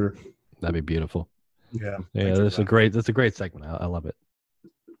the future. That'd be beautiful. Yeah. Yeah. That's a great segment. I love it.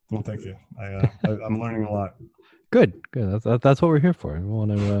 Well, thank you. I'm learning a lot. Good. That's what we're here for. We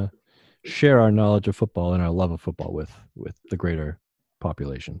want to share our knowledge of football and our love of football with the greater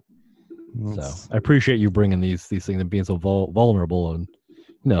population. So I appreciate you bringing these things and being so vulnerable and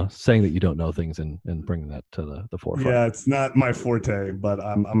saying that you don't know things and bringing that to the forefront. Yeah, it's not my forte, but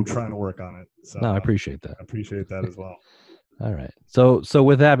I'm trying to work on it. So no, I appreciate that. I appreciate that as well. All right. So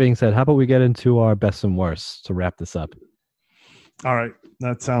with that being said, how about we get into our best and worst to wrap this up? All right,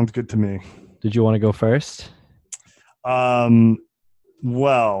 that sounds good to me. Did you want to go first? Well,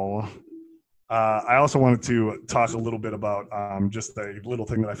 I also wanted to talk a little bit about just a little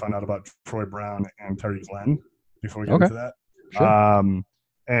thing that I found out about Troy Brown and Terry Glenn before we get into that. Sure.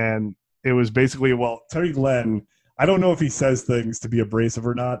 And it was basically, Terry Glenn, I don't know if he says things to be abrasive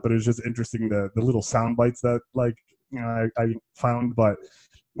or not, but it was just interesting the little sound bites that I found. But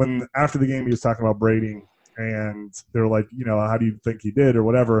when after the game he was talking about Brady and they were like, how do you think he did or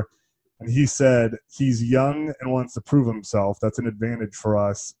whatever? And he said, he's young and wants to prove himself. That's an advantage for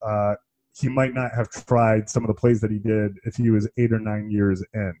us. He might not have tried some of the plays that he did if he was 8 or 9 years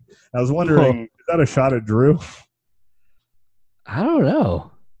in. And I was wondering, is that a shot at Drew? I don't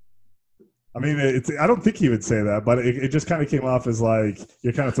know. I mean, I don't think he would say that, but it just kind of came off as like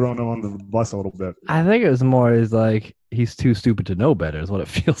you're kind of throwing him on the bus a little bit. I think it was more as like he's too stupid to know better is what it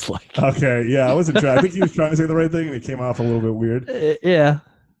feels like. Okay, yeah, I wasn't sure. I think he was trying to say the right thing, and it came off a little bit weird. Yeah.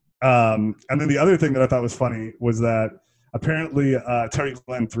 And then the other thing that I thought was funny was that apparently Terry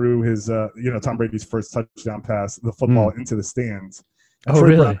Glenn threw his, Tom Brady's first touchdown pass, the football into the stands. And Troy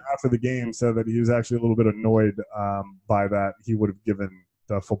really? Brown, after the game, said that he was actually a little bit annoyed by that. He would have given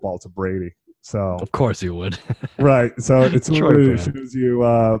the football to Brady. So of course he would. Right. So it's really shows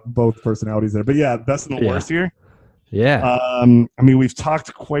you both personalities there. But yeah, best and the worst here. Yeah. I mean, we've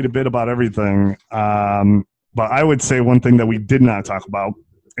talked quite a bit about everything. But I would say one thing that we did not talk about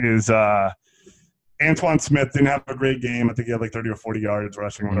is Antoine Smith didn't have a great game. I think he had like 30 or 40 yards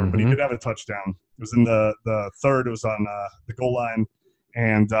rushing or whatever, but he did have a touchdown. It was in the third. It was on the goal line.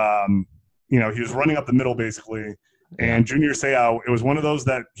 And, he was running up the middle basically. And Junior Seau, it was one of those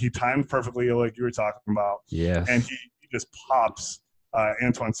that he timed perfectly like you were talking about. Yes. And he just pops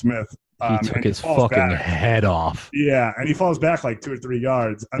Antoine Smith. He took his fucking head off. Yeah, and he falls back like 2 or 3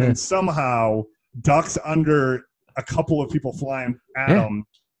 yards. And then somehow ducks under a couple of people flying at him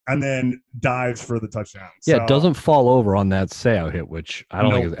and then dives for the touchdown. Yeah, So, it doesn't fall over on that Seo hit, which I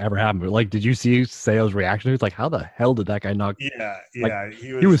don't think Nope. has ever happened. But like, did you see Seo's reaction? It's like, how the hell did that guy knock? yeah, Like,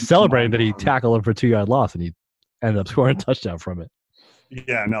 yeah. He was celebrating that he mind-blown. tackled him for 2-yard loss, and he ended up scoring a touchdown from it.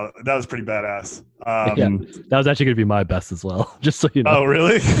 Yeah, no, that was pretty badass. Yeah. That was actually going to be my best as well, just so you know. Oh,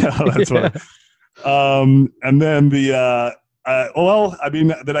 really? Oh, that's Yeah. what. And then the well, I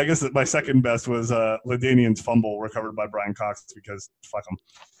mean, then I guess that my second best was Ladanian's fumble recovered by Brian Cox because fuck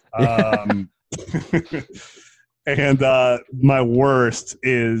him. And my worst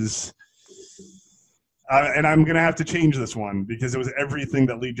is, and I'm gonna have to change this one because it was everything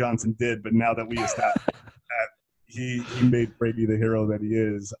that Lee Johnson did. But now that we established that he made Brady the hero that he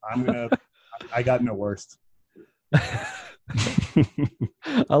is, I got no worst.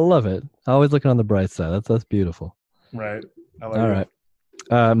 I love it. Always looking on the bright side. That's beautiful. Right. I like All it.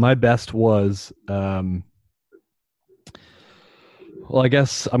 right. My best was, well, I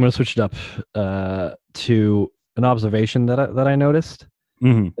guess I'm going to switch it up to an observation that I noticed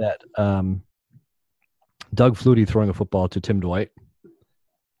Mm-hmm. that Doug Flutie throwing a football to Tim Dwight.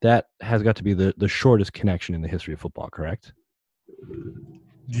 That has got to be the shortest connection in the history of football, correct?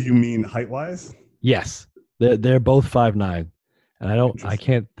 Do you mean height wise? Yes. They're both 5'9", and I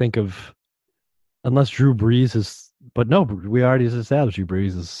can't think of, unless Drew Brees is, but no, we already established Drew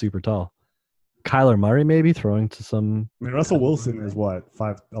Brees is super tall. Kyler Murray maybe throwing to some. I mean, Russell Wilson is what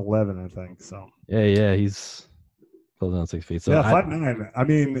 5'11", I think. So Yeah, he's close on 6 feet. So yeah, 5'9". I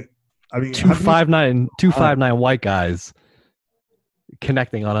mean, two 5'9" white guys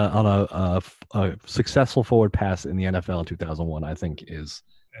connecting on a successful forward pass in the NFL in 2001, I think is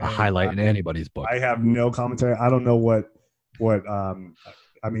a highlight in anybody's book. I have no commentary. I don't know what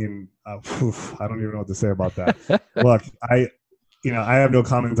I mean, I don't even know what to say about that. Look, I have no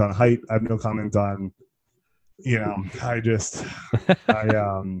comments on height. I have no comment on,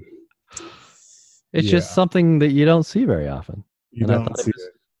 It's just something that you don't see very often. You don't see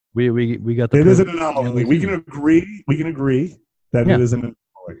it. We got the. It is an anomaly. We can agree that it is an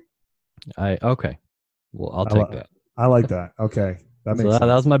anomaly. Okay. Well, I'll take that. I like that. Okay. That makes So sense.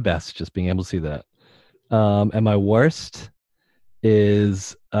 that was my best, just being able to see that. And my worst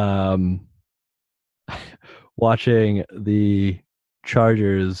is watching the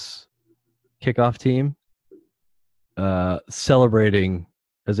Chargers kickoff team celebrating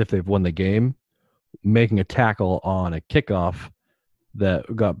as if they've won the game, making a tackle on a kickoff that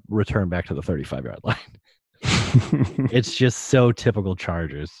got returned back to the 35-yard line. It's just so typical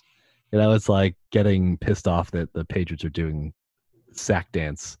Chargers. It's like getting pissed off that the Patriots are doing sack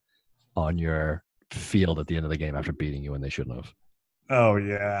dance on your field at the end of the game after beating you when they shouldn't have. Oh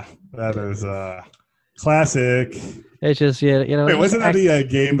yeah, that is classic. It's just Wait, wasn't that the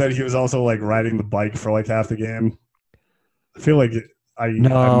game that he was also like riding the bike for like half the game? I feel like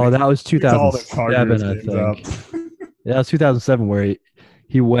that was 2007, I think. Yeah, it was 2007 where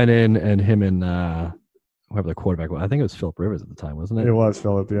he went in and him and whoever the quarterback was. I think it was Phillip Rivers at the time, wasn't it? It was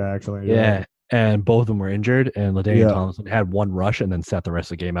Phillip, yeah, actually. Yeah. And both of them were injured, and LaDainian Tomlinson had one rush and then sat the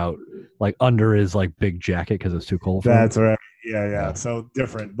rest of the game out, like under his like big jacket because it's too cold for him. That's right. Yeah. So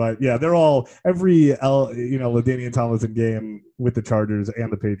different, but yeah, they're all LaDainian Tomlinson game with the Chargers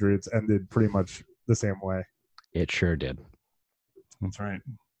and the Patriots ended pretty much the same way. It sure did. That's right.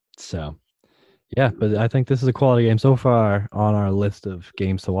 So, yeah, but I think this is a quality game so far on our list of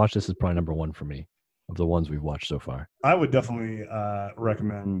games to watch. This is probably number one for me of the ones we've watched so far. I would definitely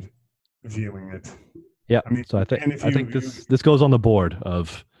recommend viewing it. Yeah, I mean, so I think this goes on the board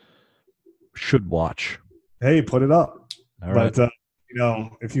of should watch. Hey, put it up. All right. But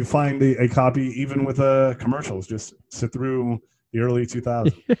if you find a copy, even with commercials, just sit through the early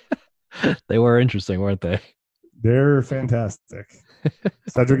 2000s. They were interesting, weren't they? They're fantastic.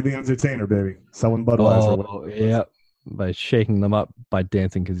 Cedric the Entertainer, baby, selling Budweiser. Oh, yeah, by shaking them up by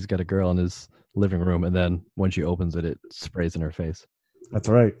dancing because he's got a girl in his living room, and then when she opens it, it sprays in her face. That's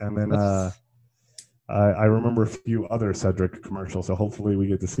right. And then I remember a few other Cedric commercials, so hopefully we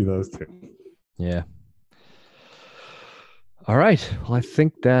get to see those too. Yeah. All right. Well, I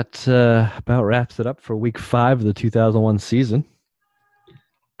think that about wraps it up for week 5 of the 2001 season.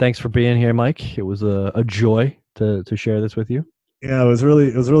 Thanks for being here, Mike. It was a joy to share this with you. Yeah, it was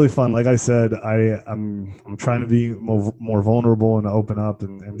really fun. Like I said, I'm trying to be more vulnerable and open up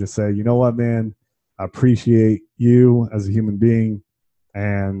and just say, you know what, man, I appreciate you as a human being.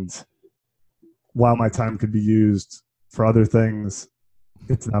 And while my time could be used for other things,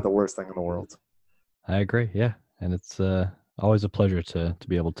 it's not the worst thing in the world. I agree. Yeah. And it's always a pleasure to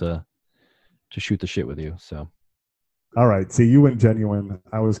be able to shoot the shit with you. So. All right. See, you went genuine.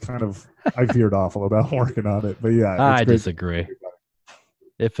 I veered off a little bit working on it, but yeah. I disagree.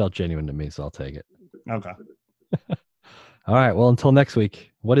 It felt genuine to me, so I'll take it. Okay. All right. Well, until next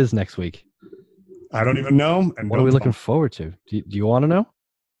week. What is next week? I don't even know. And What are we looking forward to? Do you want to know?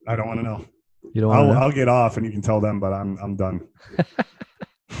 I don't want to know. You don't want to know? I'll get off and you can tell them, but I'm done.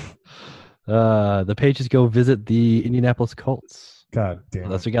 The Patriots go visit the Indianapolis Colts. God damn.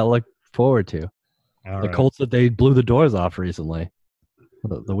 That's what we got to look forward to. All the right. Colts that they blew the doors off recently.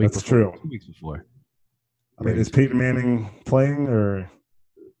 The week That's before, true. 2 weeks before. I mean, is Peyton Manning playing or?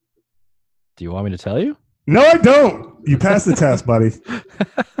 Do you want me to tell you? No, I don't. You passed the test, buddy.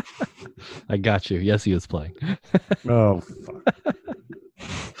 I got you. Yes, he is playing. Oh, fuck.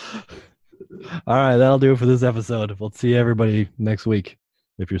 All right, that'll do it for this episode. We'll see everybody next week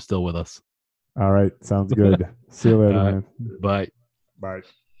if you're still with us. All right. Sounds good. See you later, All right. man. Bye. Bye.